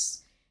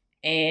us.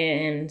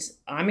 And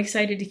I'm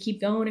excited to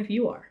keep going if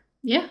you are.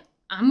 Yeah.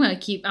 I'm gonna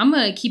keep on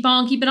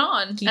keeping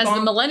on, as the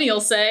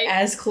millennials say.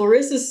 As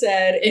Clarissa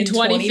said in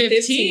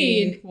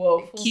 2015. Whoa,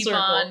 full keep circle.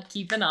 on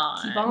keeping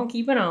on. Keep on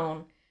keeping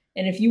on.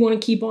 And if you want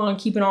to keep on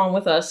keeping on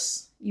with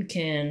us, you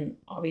can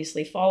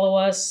obviously follow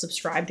us,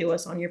 subscribe to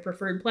us on your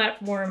preferred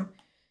platform.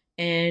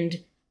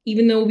 And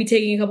even though we'll be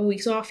taking a couple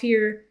weeks off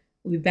here,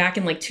 we'll be back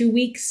in like 2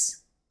 weeks.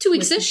 2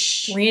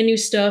 weeks-ish. Brand new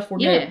stuff. We're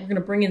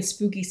gonna bring in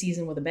spooky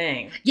season with a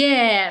bang.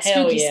 Yeah,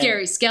 Hell spooky, yeah.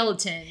 Scary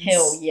skeletons.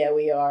 Hell yeah,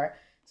 we are.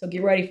 So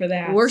get ready for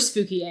that. Or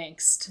spooky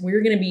angst.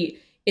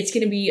 It's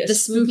gonna be a The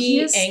spooky,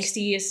 spookiest?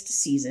 angstiest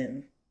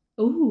season.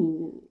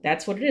 Ooh.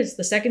 That's what it is.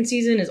 The second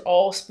season is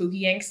all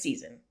spooky angst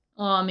season.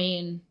 Well, I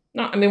mean,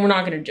 We're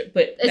not gonna,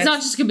 but it's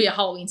not just gonna be a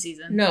Halloween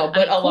season. No,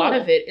 but a lot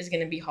of it is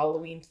gonna be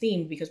Halloween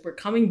themed because we're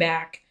coming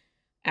back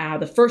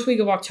the first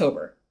week of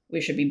October. We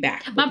should be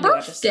back. My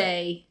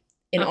birthday.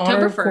 In October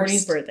honor of 1st.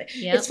 Courtney's birthday.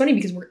 Yep. It's funny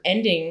because we're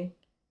ending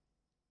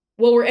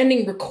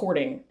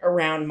recording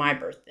around my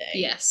birthday.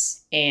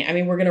 Yes. And I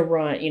mean, we're going to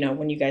run,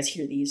 when you guys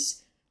hear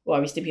these, will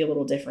obviously be a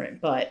little different,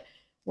 but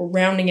we're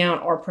rounding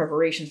out our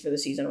preparations for the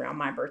season around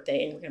my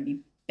birthday, and we're going to be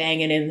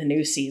banging in the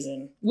new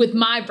season. With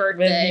my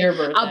birthday. With your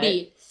birthday. I'll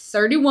be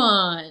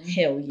 31.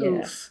 Hell yeah.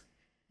 Oof.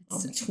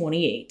 I'll be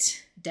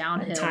 28.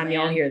 Downhill, By the time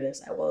y'all hear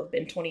this, I will have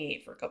been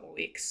 28 for a couple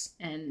weeks.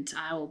 And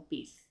I'll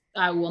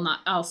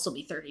still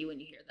be 30 when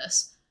you hear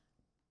this.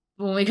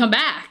 When we come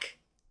back,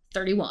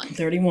 31.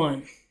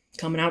 31.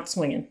 Coming out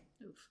swinging.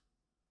 Oof.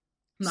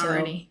 I'm not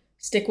ready.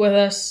 Stick with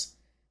us.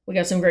 We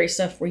got some great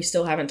stuff we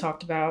still haven't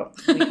talked about.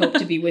 We hope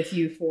to be with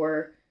you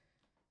for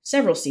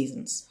several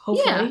seasons.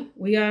 Hopefully. Yeah.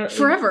 We got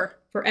forever.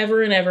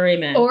 Forever and ever,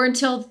 amen. Or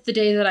until the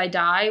day that I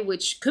die,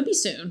 which could be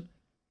soon.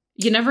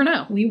 You never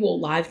know. We will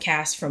live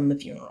cast from the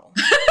funeral.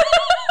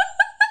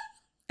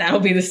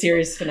 That'll be the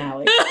series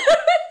finale.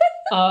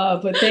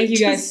 But thank you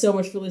guys so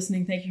much for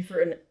listening. Thank you for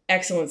an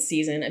excellent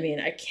season. I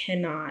mean, I could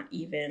not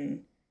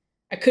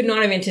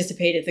have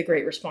anticipated the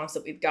great response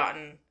that we've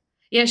gotten.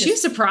 Yeah, she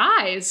was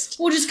surprised.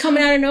 Well, just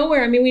coming out of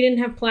nowhere. I mean, we didn't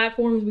have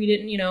platforms. We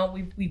didn't,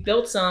 we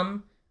built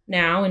some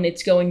now, and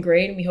it's going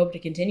great, and we hope to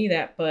continue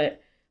that.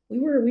 But we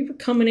were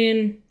coming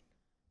in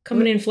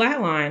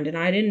flatlined, and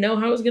I didn't know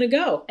how it was going to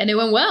go. And it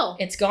went well.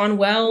 It's gone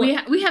well.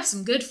 We have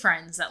some good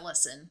friends that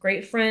listen.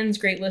 Great friends,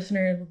 great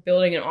listeners. We're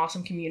building an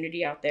awesome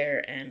community out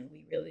there, and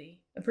we really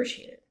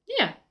appreciate it.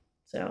 Yeah.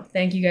 So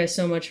thank you guys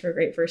so much for a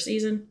great first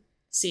season.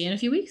 See you in a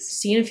few weeks.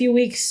 See you in a few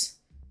weeks.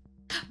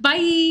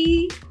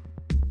 Bye.